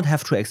themselves. You don't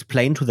have to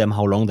explain to them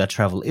how long that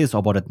travel is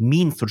or what it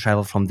means to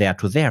travel from there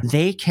to there.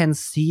 They can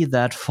see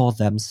that for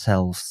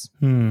themselves.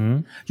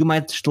 You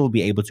might still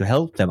be able to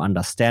help them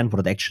understand what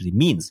it actually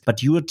means,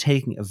 but you are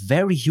taking a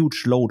very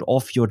huge load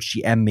off your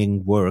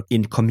GMing work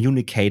in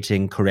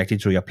communicating correctly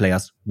to your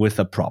players with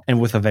a prop,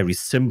 and with a very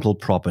simple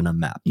prop in a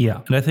map.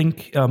 Yeah, and I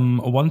think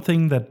one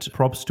thing that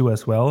props do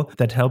as well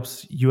that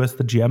helps you as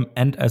the GM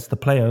and as the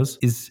players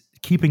is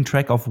keeping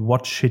track of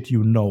what shit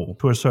you know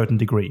to a certain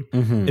degree.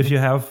 If you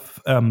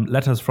have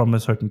letters from a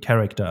certain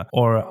character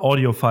or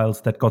audio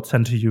files that got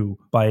sent to you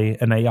by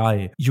an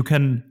AI, you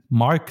can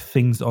mark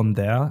things on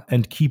there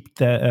and keep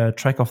the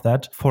track of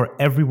that for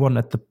everyone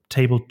at the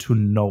table to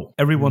know.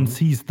 Everyone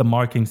sees the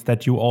markings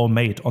that you all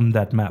made on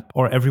that map,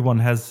 or everyone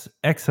has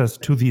access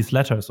to these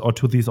letters or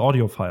to these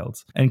audio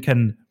files and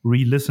can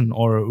re-listen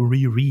or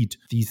reread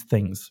these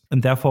things,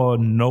 and therefore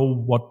know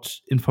what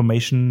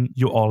information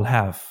you all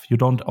have. You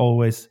don't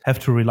always have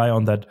to rely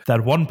on that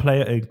one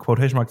player, in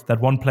quotation marks, that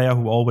one player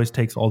who always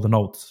takes all the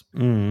notes,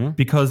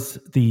 because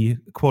the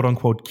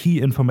quote-unquote key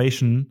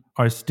information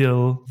are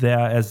still there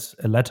as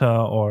a letter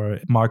or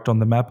marked on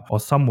the map or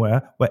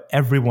somewhere where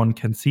everyone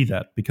can see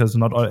that, because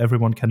not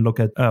everyone can look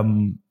at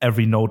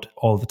every note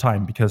all the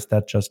time, because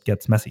that just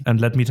gets messy. And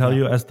let me tell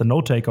you, as the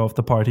note taker of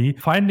the party,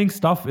 finding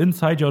stuff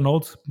inside your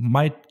notes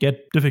might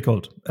get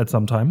difficult at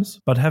sometimes.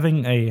 But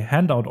having a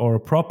handout or a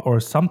prop or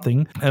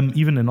something,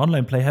 even in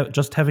online play,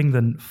 just having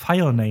the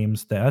file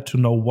names there to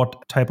know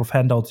what type of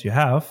handouts you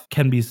have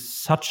can be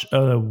such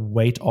a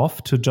weight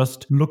off to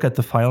just look at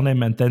the file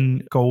name and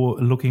then go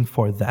looking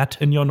for that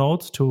in your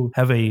notes to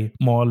have a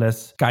more or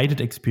less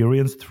guided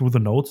experience through the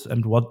notes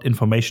and what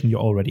information you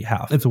already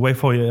have. It's a way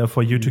for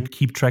you to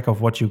keep track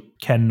of what you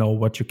can know,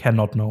 what you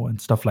cannot know, and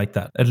stuff like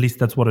that. At least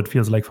that's what it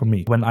feels like for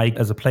me when I,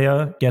 as a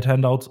player, get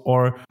handouts,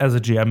 or as a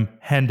GM,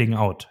 handing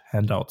out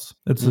handouts.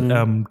 It's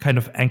kind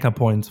of anchor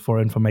points for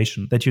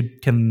information that you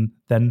can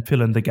then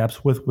fill in the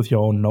gaps with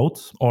your own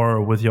notes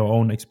or with your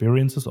own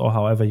experiences, or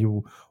however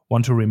you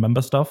want to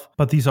remember stuff.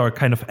 But these are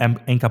kind of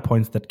anchor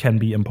points that can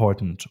be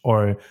important,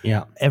 or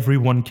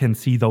everyone can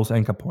see those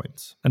anchor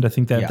points. And I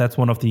think that that's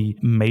one of the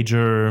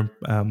major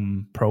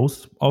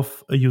pros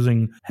of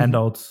using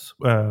handouts,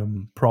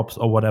 props,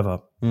 or whatever,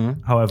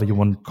 however you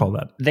want to call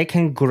that. They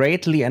can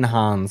greatly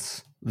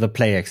enhance the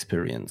play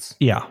experience.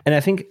 Yeah. And I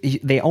think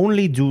they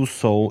only do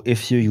so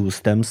if you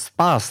use them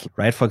sparsely,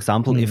 right? For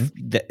example, if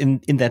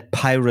in that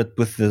pirate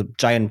with the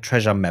giant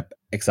treasure map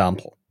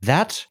example,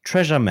 that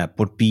treasure map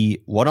would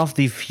be one of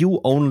the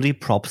few only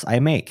props I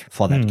make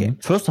for that game.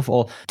 First of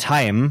all,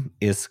 time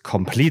is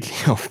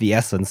completely of the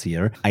essence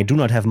here. I do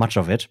not have much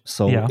of it.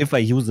 So if I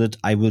use it,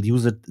 I will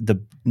use it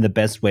in the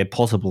best way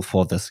possible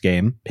for this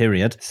game,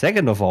 period.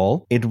 Second of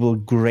all, it will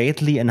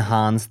greatly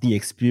enhance the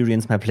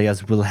experience my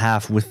players will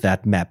have with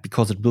that map,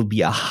 because it will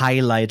be a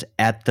highlight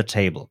at the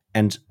table.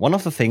 And one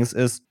of the things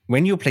is,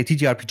 when you play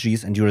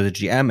TTRPGs and you're the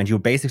GM and you're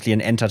basically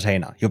an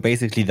entertainer, you're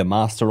basically the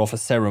master of a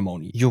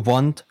ceremony, you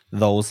want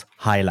those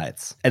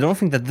highlights. I don't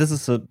think that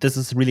this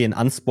is really an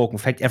unspoken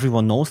fact.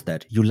 Everyone knows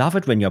that. You love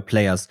it when your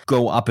players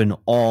go up in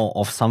awe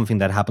of something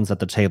that happens at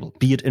the table,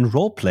 be it in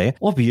roleplay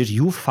or be it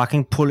you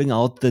fucking pulling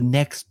out the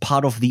next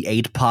part of the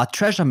 8-part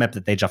treasure map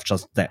that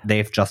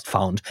they've just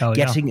found,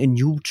 getting a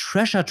new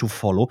treasure to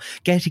follow,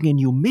 getting a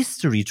new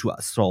mystery to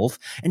solve,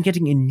 and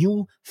getting a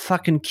new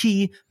fucking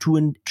key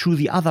to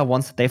the other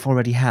ones that they've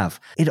already have.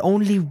 It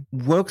only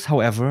works,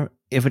 however,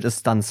 if it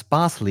is done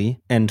sparsely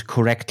and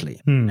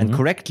correctly. And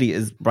correctly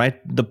is, right,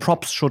 the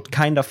props should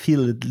kind of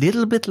feel a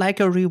little bit like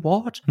a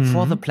reward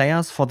for the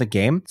players, for the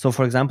game. So,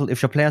 for example,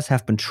 if your players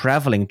have been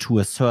traveling to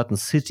a certain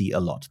city a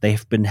lot,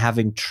 they've been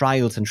having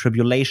trials and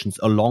tribulations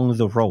along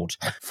the road,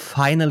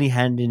 finally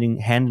handing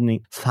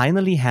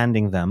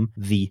them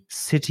the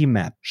city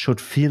map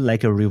should feel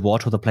like a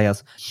reward to the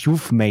players.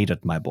 You've made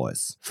it, my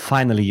boys.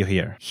 Finally, you're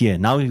here.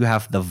 Now you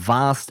have the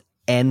vast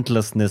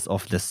endlessness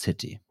of the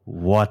city.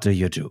 What do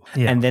you do?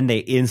 And then they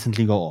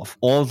instantly go off.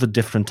 All the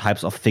different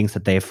types of things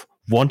that they've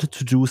wanted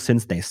to do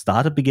since they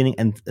started beginning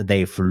and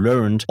they've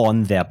learned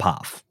on their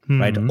path,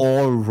 right?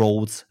 All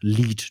roads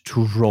lead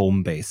to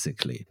Rome,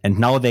 basically. And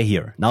now they're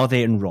here. Now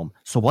they're in Rome.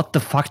 So what the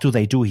fuck do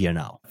they do here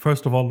now?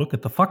 First of all, look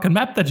at the fucking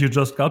map that you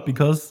just got,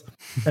 because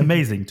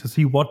amazing to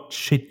see what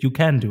shit you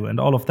can do and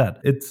all of that.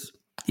 It's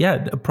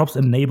props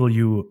enable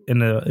you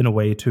in a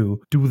way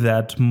to do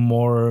that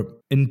more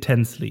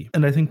intensely.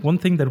 And I think one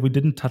thing that we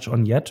didn't touch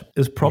on yet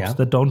is props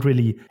that don't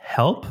really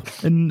help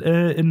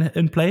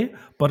in play,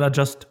 but are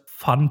just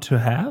fun to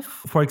have.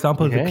 For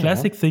example, the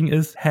classic thing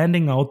is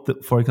handing out,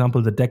 for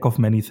example, the deck of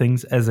many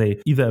things as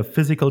either a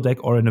physical deck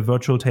or in a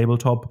virtual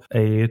tabletop,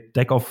 a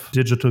deck of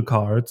digital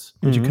cards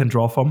that you can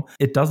draw from.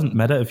 It doesn't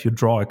matter if you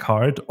draw a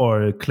card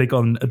or click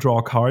on draw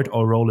a card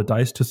or roll a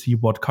dice to see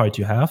what card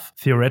you have.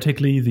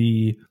 Theoretically,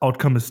 the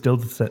outcome is still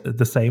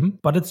the same,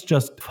 but it's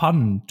just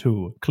fun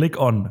to click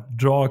on,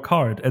 draw a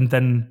card, and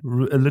then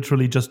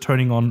literally just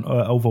turning on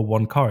over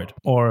one card.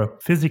 Or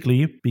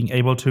physically being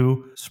able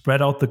to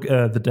spread out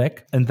the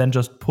deck and then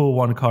just pull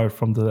one card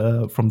from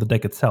the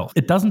deck itself.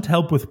 It doesn't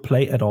help with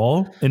play at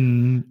all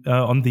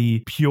on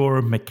the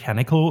pure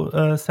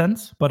mechanical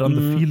sense, but on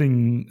the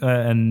feeling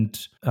and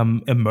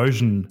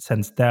immersion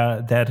sense,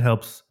 that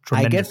helps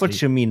tremendously. I get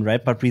what you mean,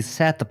 right? But we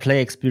said the play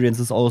experience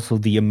is also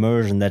the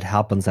immersion that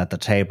happens at the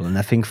table. And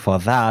I think for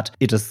that,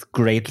 it is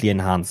greatly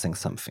enhancing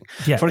something.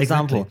 Yeah, for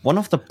example, one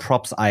of the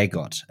props I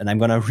got, and I'm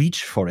going to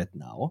reach for it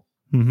now,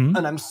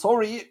 and I'm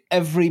sorry,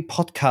 every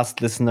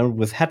podcast listener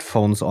with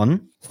headphones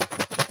on,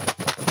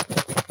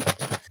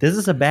 this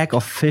is a bag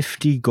of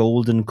 50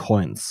 golden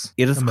coins.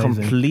 It is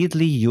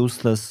completely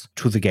useless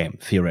to the game,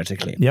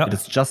 theoretically. It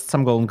is just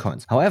some golden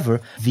coins. However,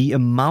 the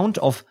amount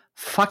of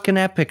fucking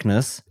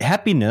happiness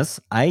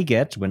I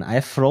get when I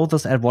throw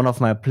this at one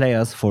of my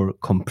players for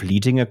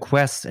completing a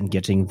quest and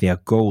getting their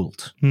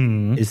gold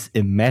is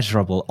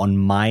immeasurable on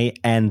my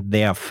and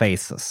their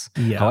faces.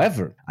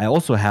 However, I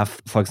also have,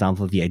 for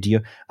example, the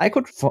idea I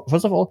could,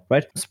 first of all,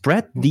 right,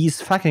 spread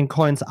these fucking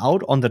coins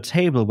out on the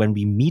table when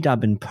we meet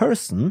up in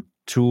person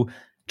to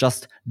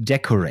just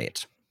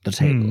decorate. the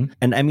table.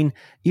 And I mean,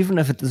 even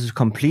if it is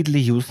completely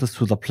useless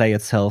to the play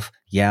itself,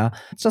 yeah,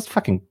 it's just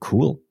fucking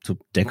cool to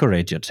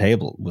decorate your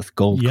table with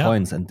gold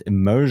coins and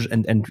immerse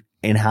and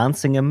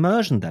enhancing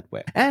immersion that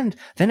way. And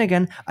then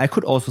again, I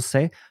could also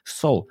say,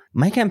 so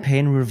my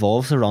campaign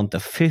revolves around the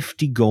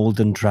 50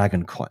 golden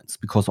dragon coins,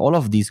 because all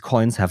of these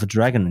coins have a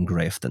dragon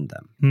engraved in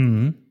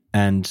them.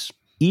 And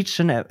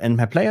each and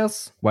my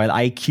players, while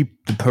I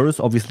keep the purse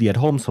obviously at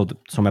home so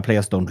my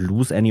players don't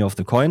lose any of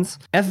the coins,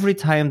 every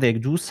time they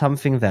do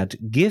something that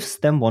gives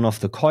them one of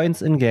the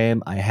coins in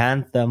game, I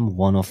hand them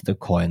one of the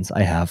coins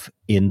I have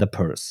in the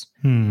purse.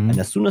 And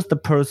as soon as the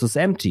purse is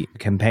empty, the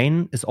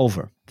campaign is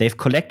over. They've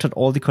collected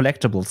all the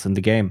collectibles in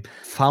the game,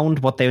 found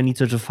what they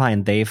needed to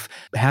find.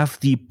 Have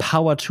the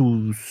power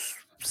to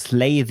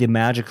slay the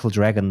magical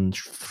dragon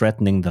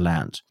threatening the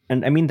land.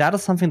 And I mean, that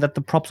is something that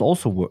the props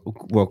also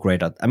work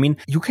great at. I mean,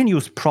 you can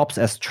use props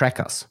as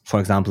trackers, for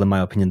example, in my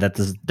opinion. That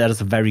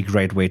is a very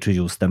great way to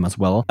use them as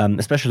well.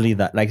 Especially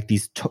that like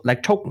these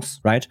like tokens,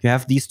 right? You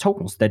have these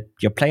tokens that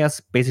your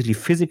players basically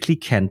physically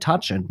can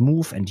touch and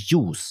move and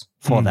use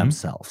for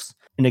themselves.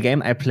 In the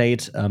game I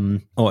played,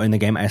 or in the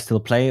game I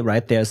still play,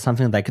 right, there's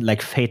something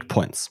like fate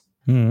points.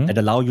 That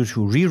allow you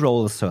to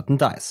re-roll a certain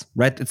dice,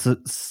 right? It's a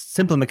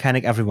simple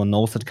mechanic. Everyone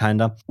knows it,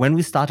 kinda. When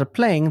we started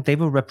playing, they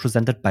were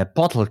represented by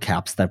bottle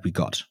caps that we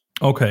got.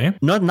 Okay.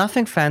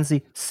 Nothing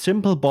fancy,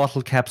 simple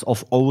bottle caps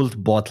of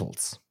old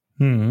bottles.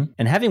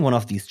 And having one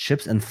of these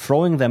chips and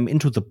throwing them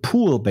into the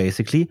pool,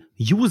 basically,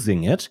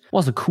 using it,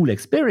 was a cool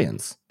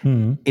experience.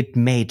 It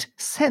made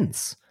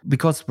sense.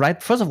 Because,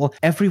 right, first of all,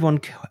 everyone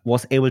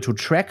was able to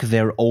track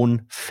their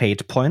own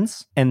fate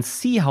points and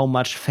see how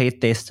much fate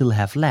they still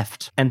have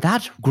left. And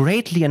that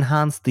greatly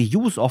enhanced the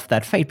use of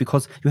that fate,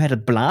 because you had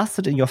it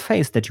blasted in your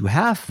face that you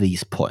have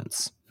these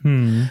points.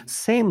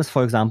 Same as,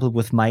 for example,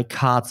 with my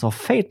Cards of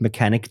Fate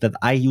mechanic that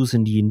I use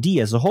in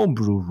D&D as a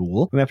homebrew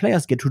rule, where my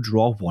players get to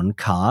draw one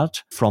card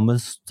from a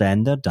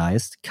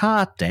standardized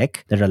card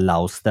deck that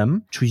allows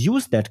them to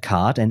use that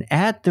card and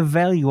add the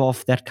value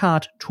of that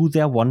card to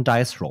their one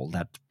dice roll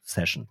that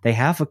session. They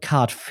have a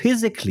card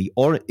physically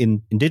or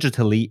in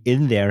digitally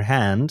in their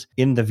hand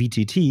in the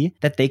VTT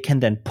that they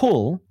can then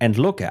pull and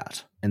look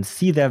at and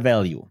see their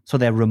value. So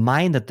they're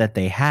reminded that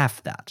they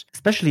have that,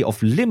 especially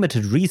of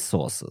limited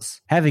resources.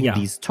 Having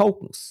these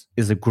tokens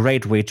is a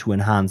great way to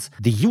enhance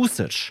the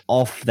usage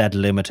of that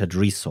limited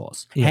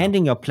resource.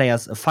 Handing your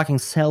players a fucking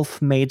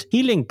self-made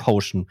healing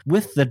potion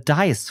with the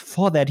dice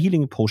for that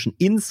healing potion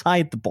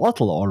inside the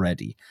bottle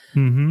already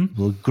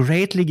will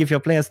greatly give your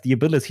players the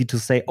ability to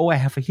say, oh, I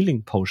have a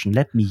healing potion,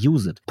 let me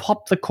use it.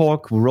 Pop the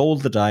cork, roll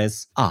the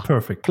dice.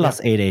 Perfect. Plus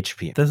 8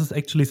 HP. This is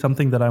actually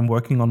something that I'm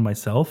working on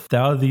myself.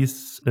 There are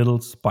these little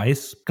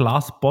spice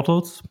glass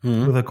bottles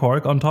with a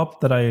cork on top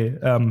that I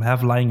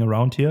have lying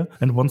around here.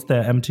 And once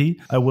they're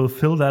empty, I will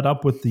fill that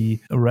up with the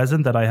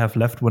resin that I have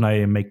left when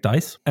I make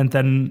dice. And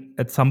then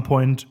at some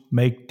point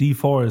make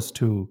D4s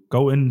to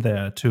go in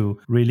there to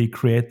really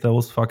create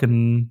those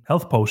fucking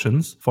health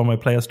potions for my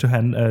players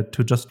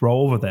to just throw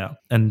over there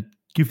and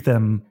give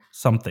them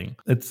something.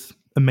 It's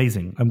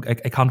amazing. I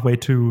can't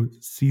wait to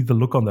see the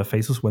look on their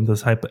faces when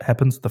this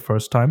happens the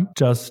first time.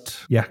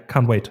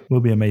 Can't wait. Will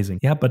be amazing.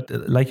 Yeah, but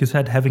like you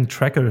said, having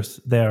trackers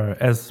there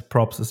as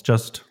props is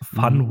just a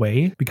fun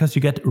way, because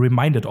you get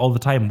reminded all the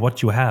time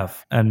what you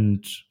have.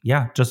 And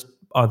just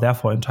are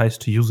therefore enticed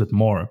to use it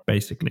more,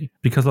 basically.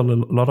 Because a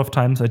lot of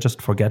times I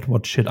just forget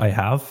what shit I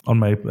have on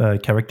my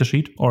character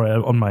sheet or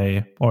in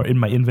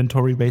my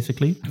inventory,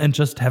 basically. And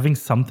just having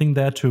something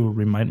there to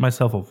remind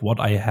myself of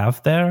what I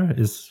have there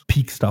is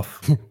peak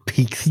stuff.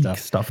 Peak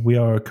stuff. We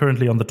are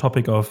currently on the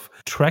topic of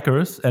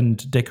trackers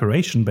and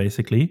decoration,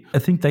 basically. I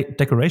think that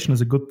decoration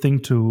is a good thing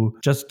to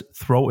just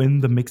throw in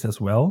the mix as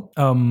well,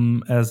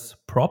 as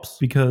props,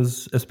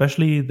 because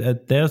especially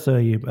there's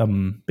a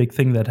big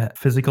thing that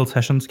physical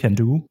sessions can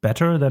do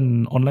better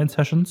than online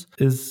sessions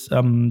is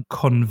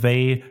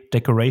convey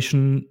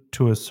decoration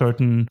to a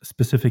certain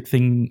specific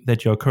thing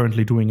that you're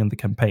currently doing in the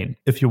campaign.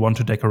 If you want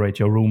to decorate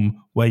your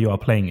room where you are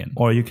playing in,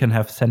 or you can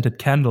have scented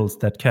candles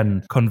that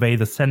can convey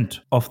the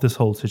scent of this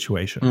whole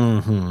situation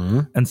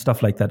and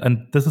stuff like that.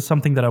 And this is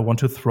something that I want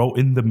to throw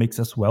in the mix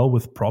as well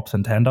with props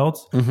and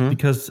handouts,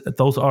 because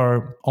those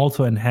are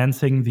also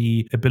enhancing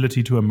the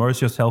ability to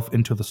immerse yourself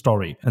into the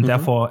story and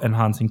therefore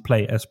enhancing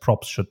play as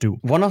props should do.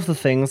 One of the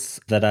things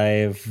that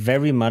I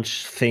very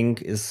much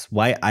think is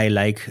why I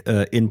like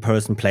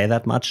in-person play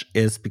that much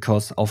is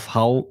because of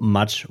how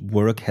much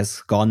work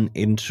has gone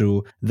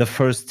into the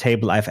first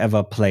table I've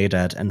ever played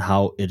at and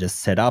how it is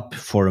set up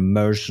for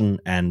immersion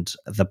and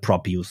the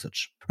prop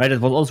usage. Right?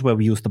 It was also where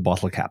we used the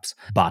bottle caps.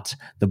 But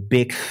the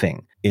big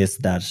thing is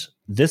that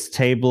this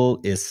table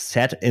is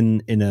set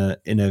in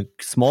a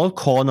small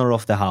corner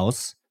of the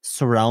house,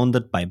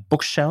 surrounded by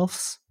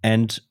bookshelves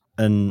and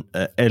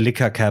a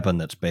liquor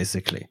cabinet,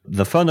 basically.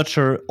 The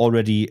furniture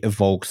already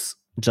evokes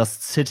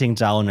just sitting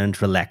down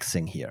and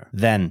relaxing here.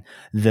 Then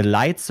the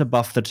lights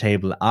above the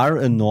table are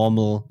a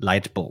normal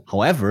light bulb.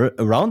 However,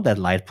 around that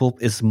light bulb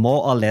is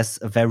more or less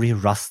a very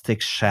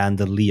rustic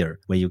chandelier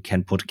where you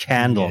can put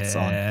candles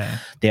on.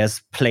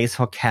 There's place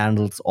for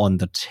candles on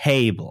the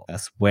table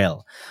as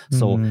well.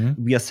 So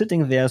we are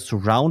sitting there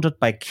surrounded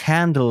by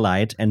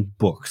candlelight and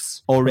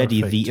books.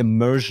 Already the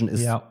immersion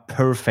is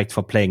perfect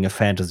for playing a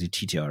fantasy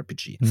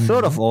TTRPG.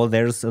 Third of all,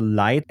 there's a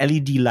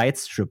LED light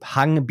strip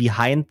hung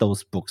behind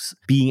those books,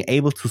 being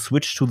able to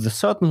switch to the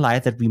certain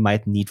light that we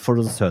might need for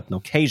a certain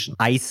occasion.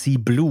 Icy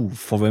blue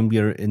for when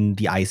we're in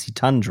the icy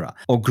tundra,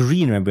 or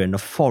green when we're in a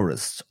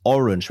forest,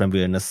 orange when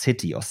we're in a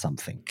city or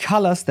something.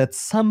 Colors that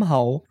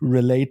somehow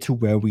relate to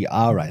where we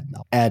are right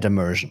now. Add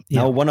immersion.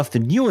 Now, one of the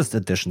newest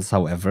additions,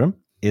 however,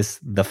 is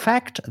the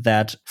fact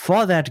that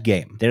for that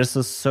game, there's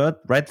a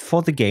right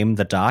for the game,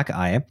 The Dark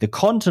Eye, the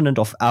continent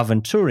of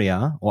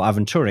Aventuria or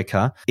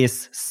Aventurica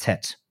is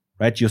set,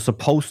 right? You're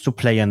supposed to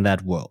play in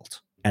that world.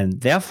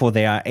 And therefore,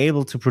 they are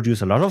able to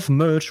produce a lot of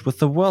merch with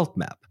the world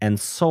map. And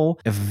so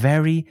a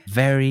very,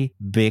 very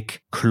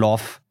big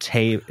cloth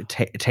table,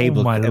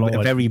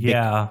 a very big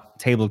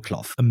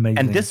tablecloth. Amazing.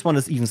 And this one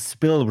is even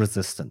spill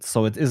resistant.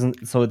 So it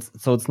isn't. So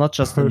it's not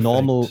just a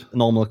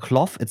normal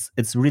cloth.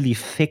 It's really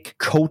thick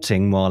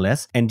coating, more or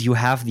less. And you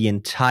have the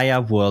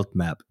entire world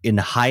map in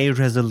high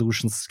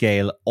resolution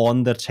scale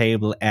on the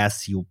table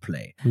as you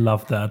play.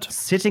 Love that.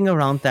 Sitting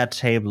around that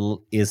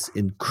table is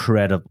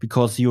incredible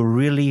because you're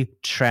really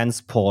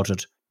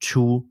transported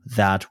to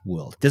that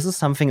world. This is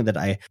something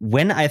that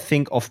when I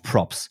think of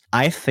props,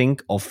 I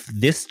think of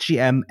this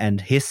GM and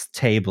his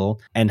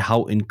table and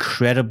how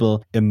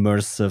incredible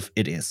immersive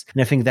it is.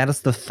 And I think that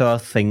is the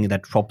third thing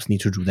that props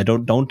need to do. They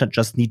don't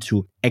just need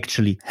to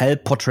actually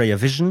help portray a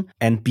vision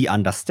and be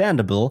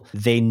understandable.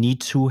 They need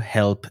to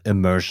help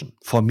immersion.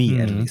 For me,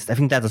 at least. I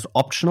think that is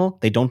optional.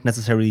 They don't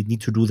necessarily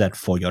need to do that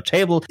for your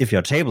table if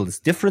your table is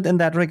different in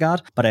that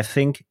regard. But I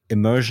think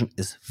immersion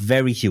is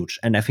very huge.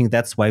 And I think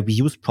that's why we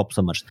use props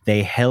so much.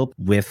 They help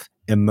with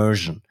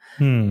immersion.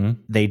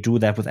 They do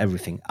that with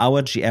everything.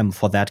 Our GM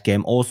for that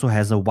game also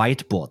has a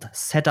whiteboard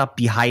set up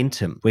behind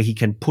him where he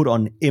can put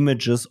on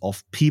images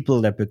of people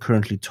that we're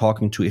currently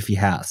talking to if he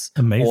has.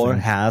 Amazing. Or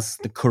has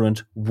the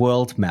current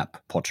world map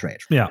portrayed.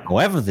 Yeah.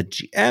 However, the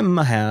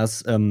GM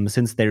has,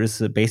 since there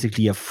is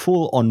basically a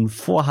full-on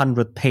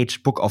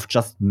 400-page book of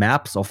just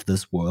maps of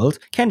this world,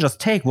 can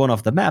just take one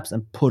of the maps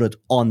and put it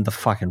on the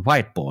fucking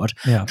whiteboard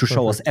to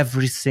show us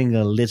every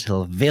single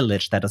little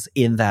village that is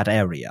in that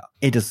area.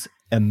 It is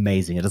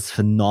amazing. It is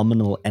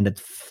phenomenal, and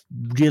it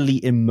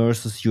really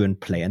immerses you in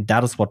play. And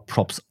that is what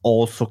props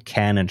also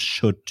can and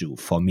should do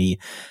for me.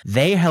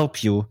 They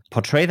help you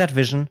portray that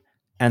vision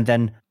and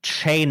then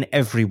chain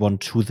everyone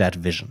to that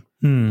vision.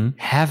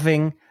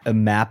 Having a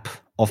map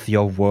of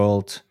your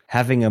world,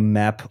 having a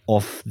map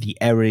of the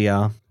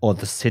area or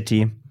the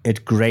city,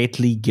 it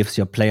greatly gives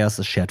your players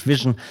a shared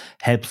vision,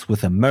 helps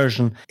with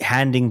immersion.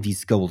 Handing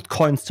these gold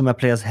coins to my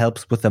players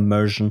helps with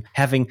immersion.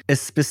 Having a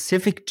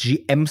specific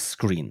GM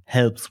screen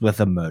helps with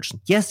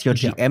immersion. Yes, your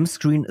GM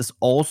screen is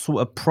also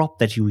a prop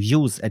that you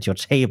use at your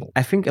table.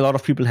 I think a lot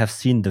of people have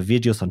seen the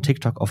videos on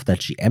TikTok of that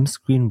GM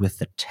screen with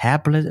the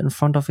tablet in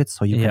front of it,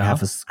 so you can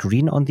have a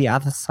screen on the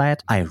other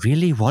side. I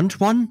really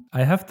want one.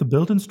 I have the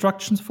build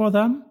instructions for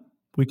them.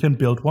 We can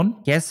build one.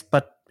 Yes,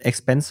 but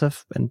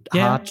expensive and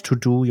hard to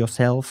do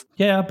yourself.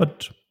 Yeah,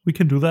 but we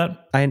can do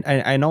that.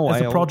 I know.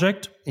 As a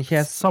project.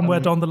 Yes.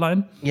 Somewhere down the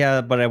line. Yeah,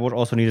 but I would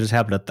also need a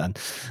tablet then.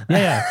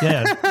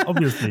 Yeah,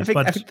 obviously. I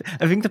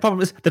think the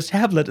problem is the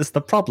tablet is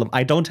the problem.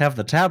 I don't have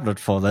the tablet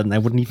for that, and I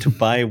would need to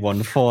buy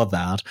one for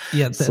that.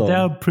 Yeah, they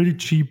are pretty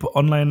cheap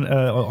online.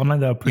 Online,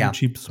 there are pretty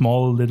cheap,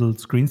 small little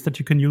screens that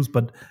you can use.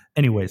 But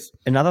anyways.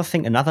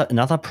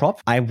 Another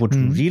prop I would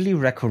really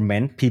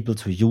recommend people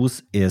to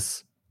use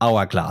is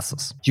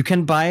hourglasses. You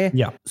can buy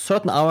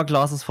certain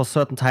hourglasses for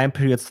certain time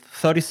periods,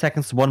 30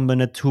 seconds, 1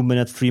 minute, 2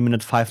 minutes, 3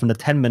 minutes, 5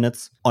 minutes, 10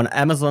 minutes on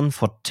Amazon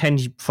for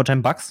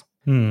 $10.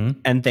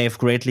 And they've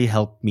greatly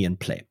helped me in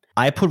play.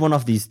 I put one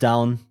of these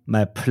down,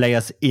 my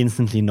players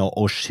instantly know,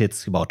 oh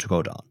shit's about to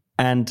go down.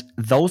 And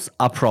those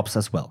are props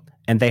as well.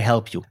 And they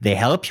help you. They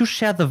help you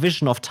share the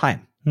vision of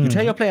time. You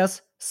tell your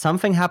players,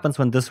 something happens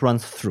when this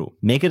runs through.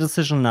 Make a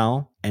decision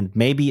now, and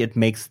maybe it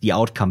makes the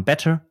outcome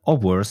better or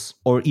worse,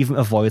 or even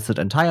avoids it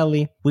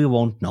entirely. We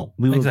won't know.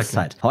 We will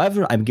decide.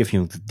 However, I'm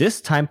giving you this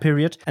time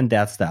period, and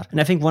that's that.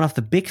 And I think one of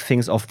the big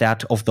things of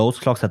those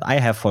clocks that I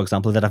have, for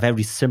example, that are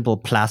very simple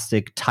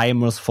plastic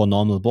timers for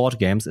normal board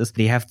games, is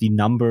they have the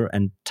number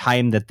and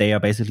time that they are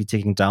basically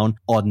ticking down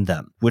on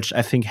them, which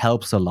I think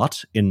helps a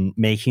lot in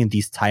making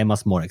these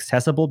timers more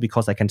accessible,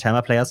 because I can tell my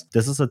players,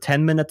 this is a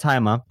 10-minute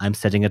timer, I'm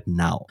setting it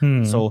now.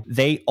 So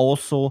they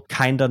also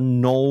kind of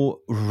know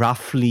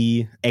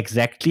roughly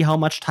exactly how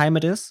much time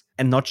it is.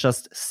 and not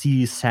just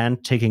see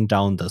sand ticking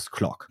down this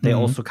clock. They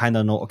also kind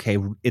of know, okay,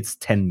 it's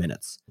 10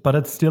 minutes. But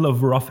it's still a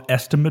rough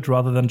estimate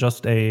rather than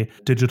just a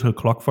digital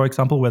clock, for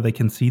example, where they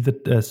can see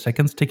the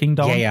seconds ticking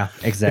down. Yeah,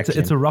 exactly.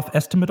 It's a rough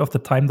estimate of the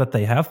time that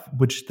they have,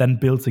 which then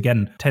builds,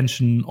 again,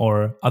 tension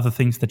or other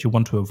things that you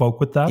want to evoke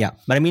with that. Yeah,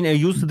 but I mean,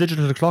 use the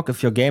digital clock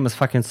if your game is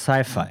fucking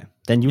sci-fi.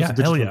 Then use the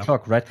digital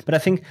clock, right? But I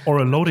think, or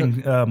a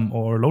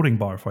loading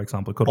bar, for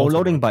example, could or also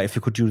loading work. bar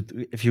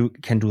if you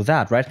can do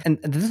that, right? And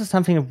this is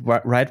something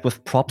right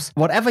with props.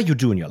 Whatever you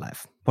do in your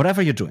life,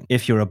 whatever you're doing,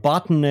 if you're a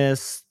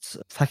botanist,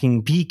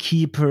 fucking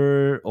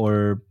beekeeper,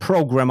 or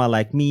programmer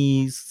like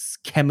me,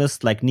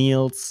 chemist like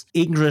Niels,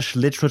 English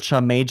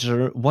literature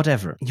major,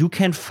 whatever, you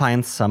can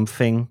find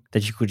something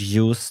that you could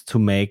use to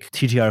make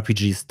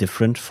TTRPGs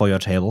different for your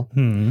table.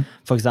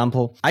 For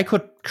example, I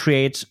could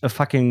create a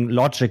fucking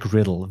logic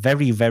riddle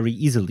very, very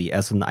easily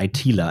as an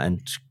ITler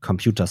and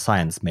computer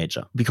science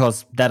major,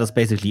 because that is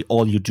basically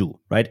all you do,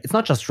 right? It's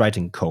not just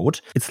writing code,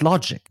 it's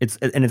logic. It's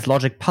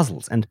logic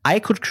puzzles. And I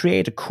could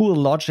create a cool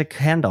logic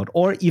handout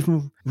or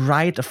even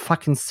write a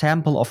fucking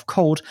sample of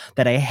code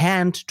that I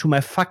hand to my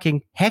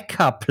fucking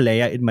hacker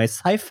player in my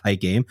sci-fi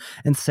game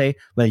and say,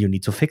 well, you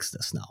need to fix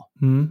this now.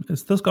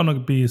 Is this going to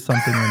be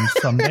something on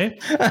Sunday?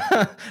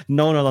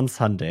 No, not on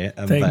Sunday.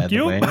 Thank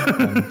you.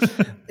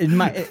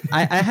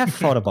 I have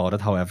thought about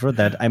it, however,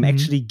 that I'm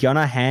actually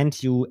gonna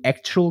hand you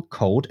actual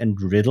code and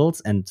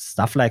riddles and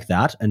stuff like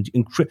that. And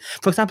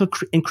for example,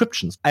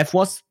 encryptions. I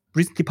was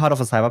recently part of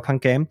a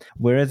cyberpunk game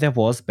where there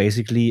was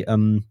basically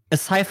a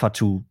cipher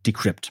to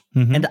decrypt.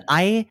 And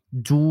I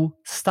do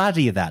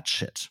study that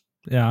shit.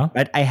 Yeah.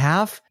 Right. I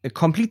have a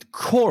complete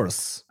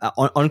course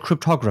on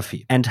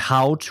cryptography and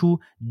how to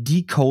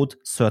decode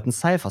certain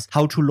ciphers,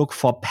 how to look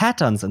for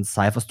patterns in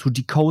ciphers to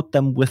decode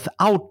them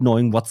without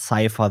knowing what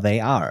cipher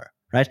they are.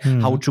 Right?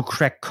 How to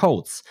crack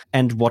codes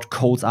and what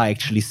codes are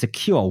actually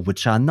secure,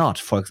 which are not.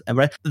 For example,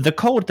 right? The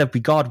code that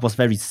we got was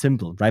very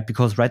simple, right?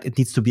 Because, right, it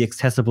needs to be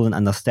accessible and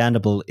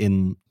understandable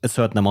in a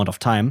certain amount of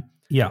time.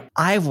 Yeah.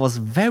 I was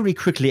very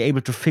quickly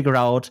able to figure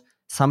out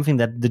something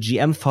that the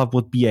GM thought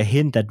would be a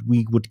hint that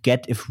we would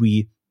get if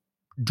we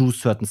do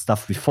certain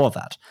stuff before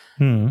that.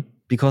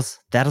 Because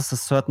that is a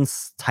certain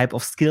type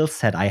of skill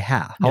set I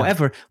have. Yeah.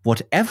 However,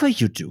 whatever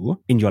you do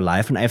in your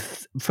life, and I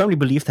firmly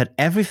believe that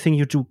everything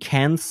you do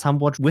can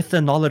somewhat, with the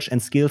knowledge and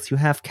skills you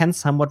have, can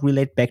somewhat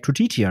relate back to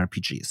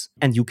TTRPGs.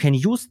 And you can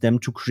use them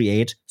to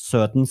create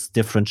certain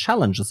different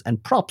challenges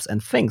and props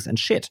and things and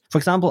shit. For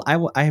example,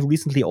 I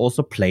recently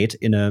also played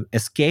in an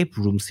escape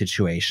room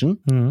situation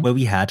where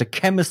we had a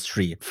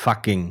chemistry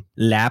fucking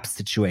lab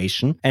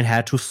situation and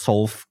had to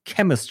solve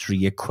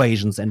chemistry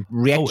equations and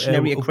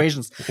reactionary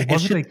equations.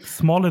 Was it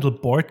a small little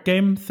board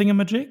game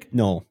thingamajig?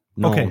 No.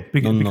 Okay,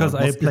 because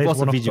I played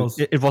one of those.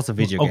 It was a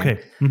video game.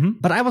 Okay.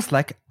 But I was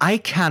like, I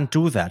can't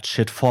do that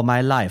shit for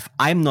my life.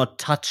 I'm not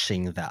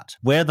touching that.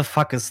 Where the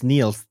fuck is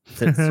Niels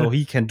so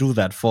he can do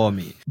that for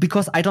me?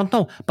 Because I don't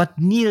know. But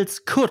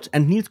Niels could,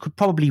 and Niels could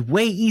probably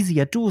way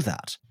easier do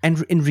that.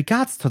 And in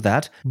regards to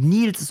that,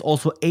 Niels is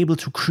also able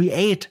to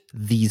create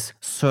these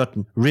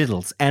certain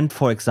riddles and,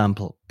 for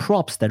example,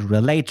 props that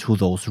relate to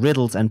those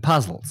riddles and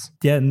puzzles.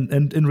 Yeah,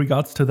 and in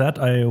regards to that,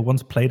 I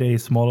once played a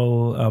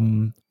small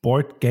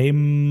board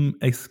game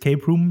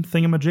escape room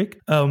thingamajig,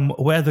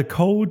 where the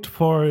code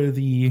for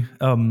the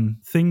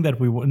thing that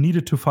we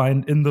needed to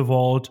find in the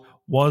vault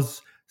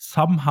was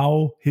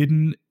somehow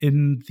hidden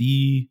in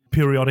the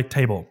periodic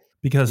table.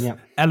 Because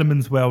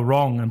elements were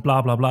wrong and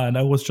blah, blah, blah. And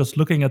I was just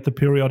looking at the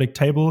periodic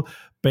table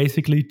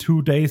basically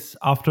 2 days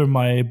after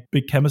my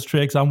big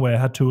chemistry exam where I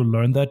had to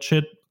learn that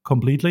shit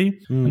completely.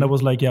 And I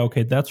was like, yeah,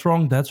 okay, that's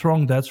wrong, that's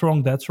wrong, that's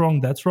wrong, that's wrong,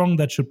 that's wrong,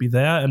 that should be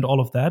there, and all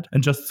of that,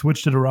 and just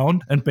switched it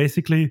around. And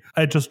basically,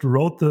 I just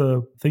wrote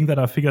the thing that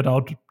I figured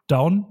out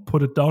down,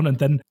 put it down, and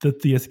then did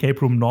the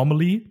escape room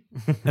normally,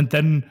 and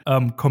then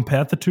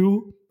compared the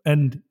two.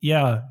 And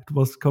yeah, it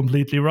was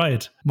completely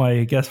right,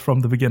 my guess from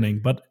the beginning.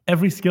 But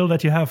every skill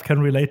that you have can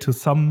relate to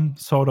some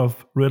sort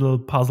of riddle,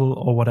 puzzle,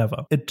 or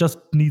whatever. It just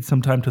needs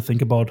some time to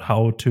think about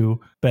how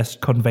to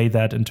best convey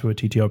that into a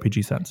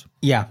TTRPG sense.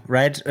 Yeah,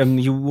 right.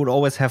 You would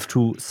always have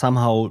to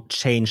somehow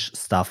change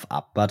stuff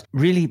up. But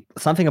really,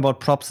 something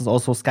about props is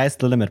also sky's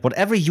the limit.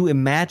 Whatever you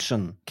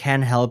imagine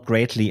can help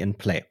greatly in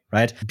play,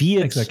 right? Be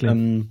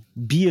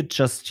it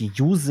just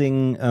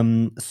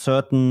using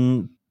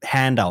certain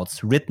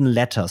handouts, written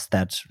letters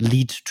that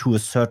lead to a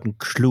certain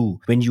clue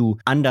when you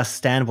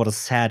understand what is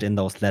said in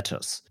those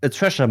letters. A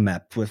treasure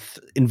map with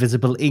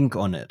invisible ink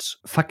on it.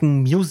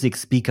 Fucking music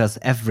speakers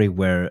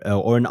everywhere,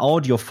 or an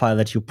audio file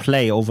that you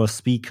play over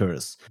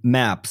speakers.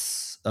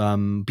 Maps.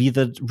 Be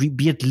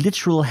it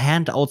literal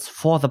handouts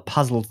for the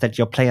puzzles that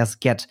your players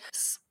get.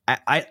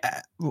 I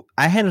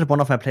handed one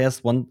of my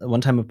players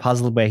one time a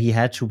puzzle where he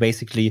had to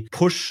basically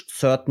push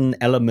certain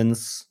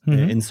elements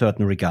in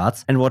certain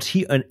regards, and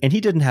he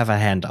didn't have a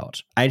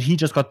handout. He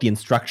just got the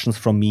instructions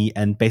from me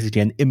and basically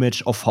an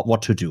image of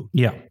what to do.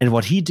 Yeah. And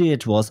what he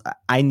did was,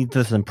 I need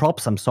this in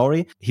props. I'm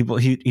sorry.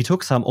 He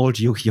took some old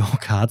Yu-Gi-Oh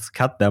cards,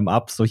 cut them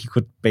up so he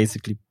could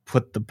basically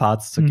put the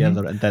parts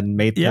together and then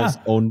made his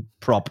own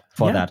prop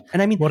for that.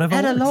 And I mean,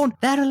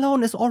 that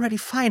alone is already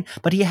fine.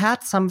 But he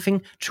had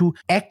something to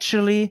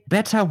actually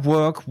better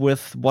work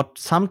with what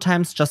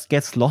sometimes just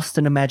gets lost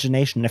in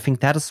imagination. I think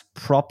that is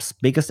props'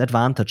 biggest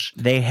advantage.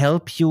 They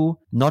help you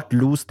not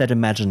lose that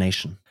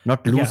imagination,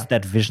 not lose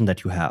that vision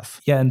that you have.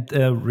 Yeah, and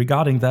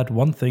regarding that,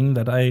 one thing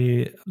that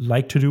I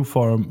like to do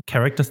for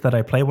characters that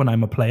I play when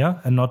I'm a player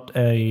and not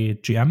a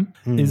GM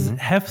is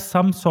have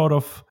some sort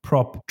of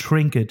prop,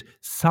 trinket,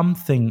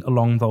 something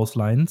along those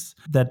lines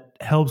that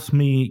helps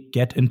me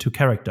get into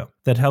character,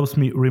 that helps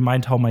me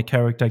remind how my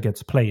character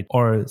gets played,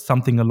 or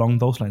something along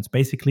those lines.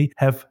 Basically,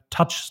 have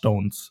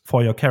touchstones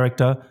for your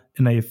character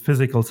in a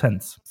physical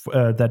sense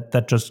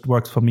that just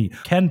works for me.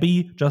 Can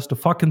be just a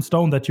fucking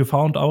stone that you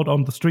found out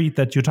on the street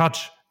that you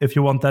touch. If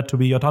you want that to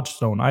be your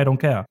touchstone, I don't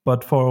care.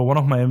 But for one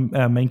of my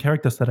main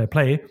characters that I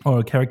play,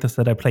 or characters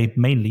that I play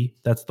mainly,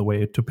 that's the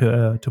way to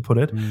put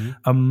it.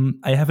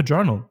 I have a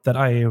journal that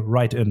I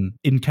write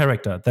in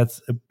character. That's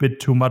a bit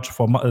too much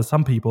for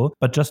some people,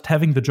 but just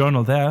having the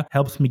journal there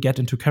helps me get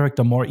into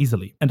character more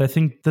easily. And I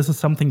think this is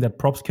something that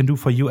props can do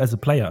for you as a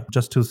player,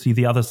 just to see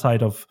the other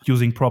side of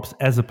using props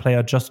as a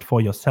player just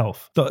for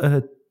yourself.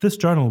 This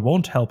journal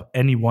won't help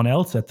anyone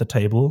else at the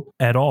table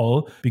at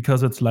all,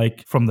 because it's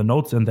like, from the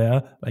notes in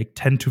there, like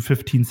 10 to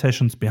 15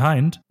 sessions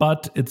behind.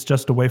 But it's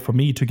just a way for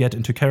me to get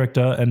into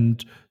character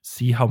and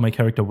see how my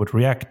character would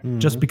react.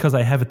 Just because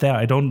I have it there,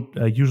 I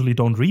usually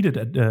don't read it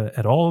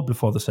at all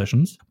before the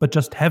sessions. But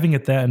just having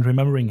it there and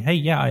remembering, hey,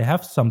 yeah, I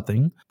have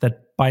something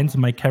that binds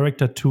my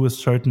character to a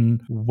certain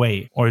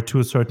way, or to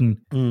a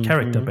certain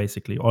character,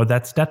 basically, or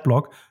that stat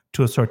block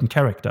to a certain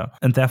character,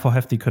 and therefore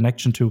have the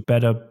connection to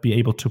better be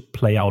able to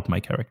play out my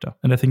character.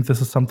 And I think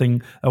this is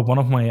something one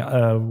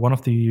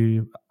of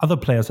the other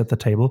players at the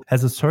table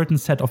has a certain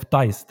set of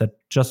dice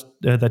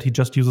that he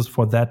just uses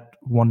for that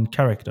one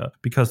character,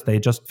 because they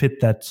just fit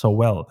that so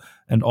well,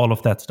 and all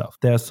of that stuff.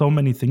 There are so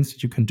many things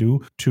that you can do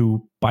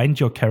to bind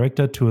your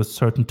character to a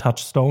certain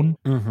touchstone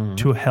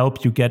to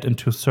help you get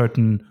into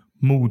certain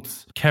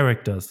moods,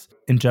 characters,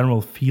 in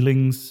general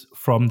feelings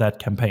from that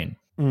campaign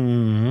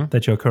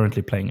that you're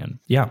currently playing in.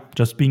 Yeah,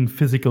 just being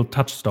physical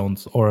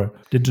touchstones or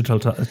digital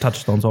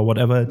touchstones or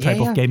whatever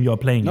type of game you're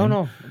playing in.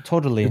 No,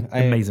 totally.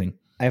 Amazing.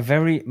 I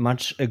very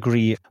much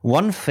agree.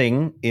 One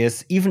thing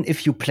is, even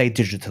if you play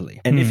digitally,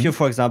 and if you're,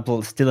 for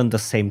example, still in the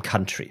same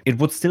country, it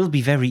would still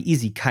be very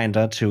easy,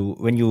 kinda, to,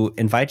 when you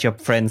invite your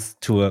friends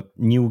to a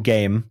new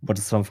game, what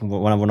is something,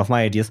 one of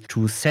my ideas,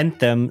 to send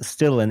them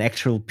still an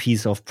actual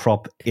piece of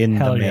prop in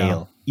the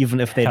mail.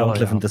 Even if they don't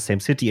live in the same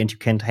city, and you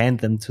can't hand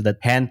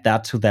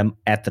that to them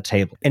at the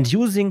table. And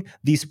using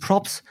these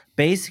props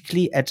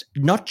basically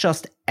not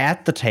just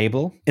at the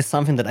table is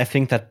something that I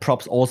think that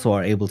props also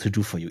are able to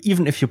do for you,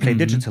 even if you play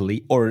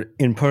digitally or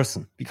in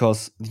person,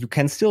 because you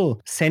can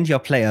still send your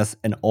players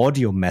an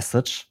audio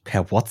message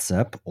per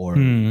WhatsApp or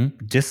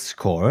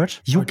Discord.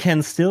 You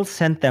can still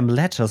send them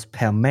letters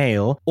per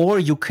mail, or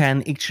you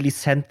can actually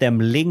send them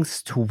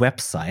links to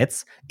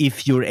websites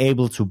if you're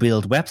able to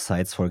build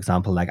websites, for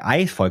example, like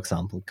I, for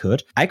example,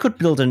 could. I could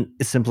build a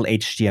simple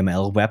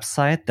HTML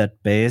website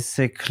that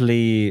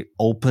basically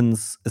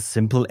opens a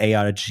simple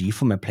ARG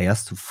for my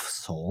players to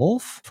solve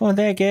for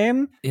their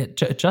game. Yeah,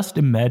 just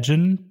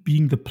imagine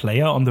being the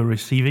player on the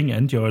receiving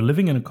end. You're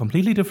living in a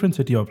completely different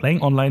city. You're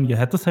playing online. You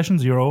had the session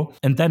 0,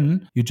 and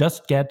then you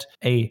just get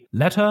a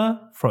letter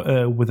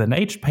with an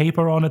H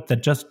paper on it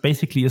that just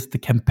basically is the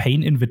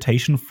campaign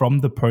invitation from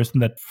the person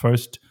that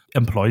first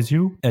employs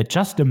you.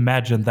 Just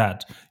imagine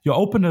that. You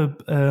open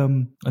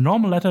a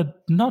normal letter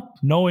not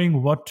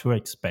knowing what to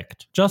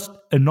expect. Just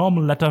a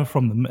normal letter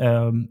from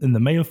in the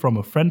mail from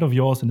a friend of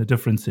yours in a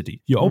different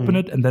city. You open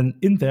it, and then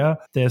in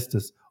there's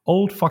this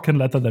old fucking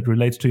letter that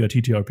relates to your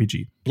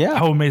TTRPG. Yeah.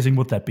 How amazing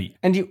would that be?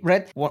 And you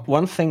read,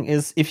 one thing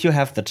is, if you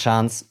have the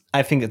chance,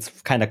 I think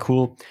it's kind of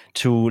cool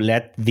to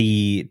let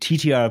the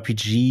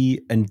TTRPG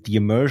and the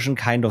immersion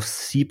kind of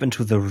seep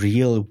into the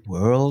real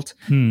world,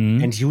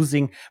 and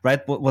using,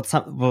 right, what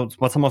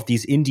some of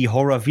these indie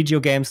horror video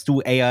games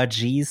do,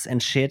 ARGs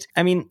and shit.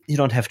 I mean, you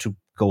don't have to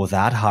go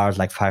that hard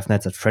like Five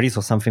Nights at Freddy's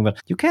or something,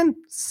 but you can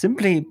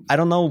simply, I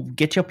don't know,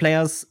 get your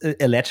players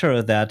a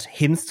letter that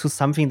hints to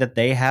something that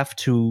they have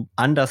to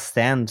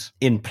understand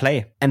in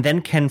play, and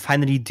then can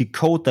finally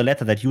decode the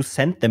letter that you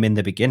sent them in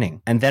the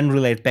beginning, and then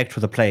relate back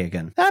to the play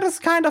again. That is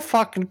kind of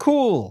fucking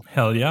cool.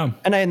 Hell yeah.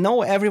 And I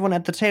know everyone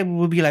at the table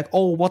will be like,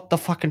 oh, what the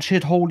fucking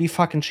shit, holy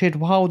fucking shit,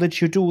 how did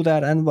you do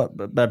that, and blah,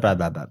 blah, blah,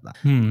 blah, blah, blah.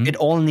 It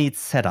all needs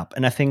setup,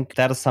 and I think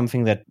that is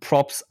something that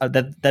props,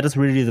 that is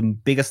really the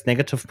biggest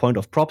negative point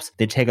of props.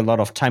 They take a lot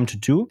of time to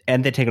do,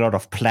 and they take a lot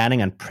of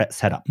planning and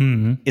setup,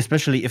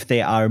 especially if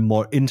they are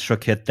more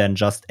intricate than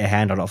just a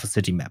handout of a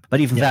city map. But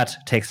even that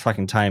takes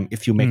fucking time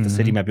if you make the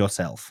city map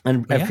yourself.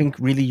 And I think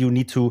really you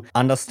need to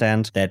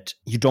understand that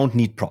you don't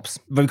need props,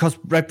 because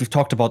we've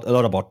talked a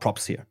lot about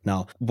props here.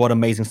 Now, what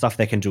amazing stuff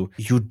they can do.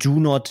 You do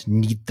not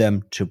need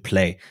them to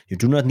play. You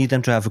do not need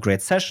them to have a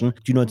great session.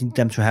 You do not need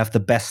them to have the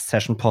best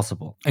session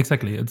possible.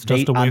 Exactly. It's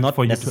just a way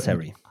for you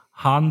to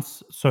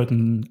enhance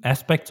certain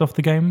aspects of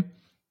the game.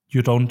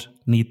 You don't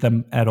need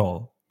them at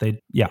all.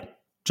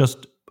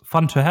 Just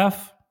fun to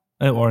have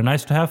or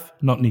nice to have,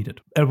 not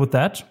needed. And with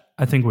that,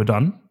 I think we're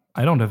done.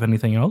 I don't have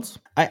anything else.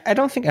 I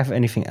don't think I have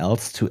anything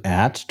else to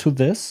add to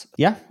this.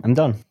 Yeah, I'm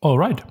done. All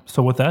right.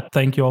 So with that,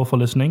 thank you all for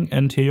listening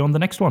and hear you on the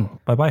next one.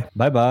 Bye-bye.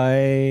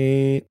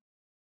 Bye-bye.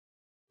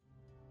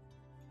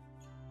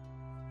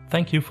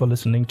 Thank you for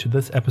listening to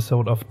this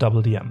episode of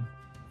Double DM.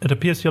 It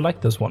appears you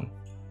liked this one.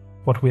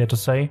 What we had to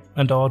say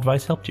and our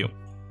advice helped you.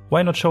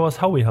 Why not show us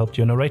how we helped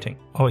you in a rating?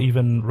 Or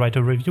even write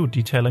a review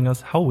detailing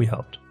us how we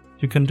helped.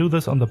 You can do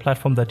this on the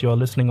platform that you are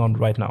listening on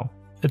right now.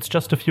 It's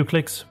just a few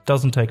clicks,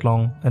 doesn't take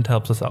long, and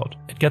helps us out.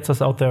 It gets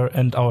us out there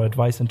and our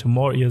advice into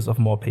more ears of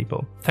more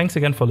people. Thanks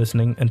again for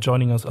listening and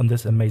joining us on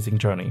this amazing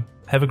journey.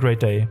 Have a great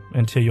day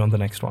and hear you on the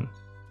next one.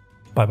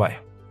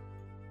 Bye-bye.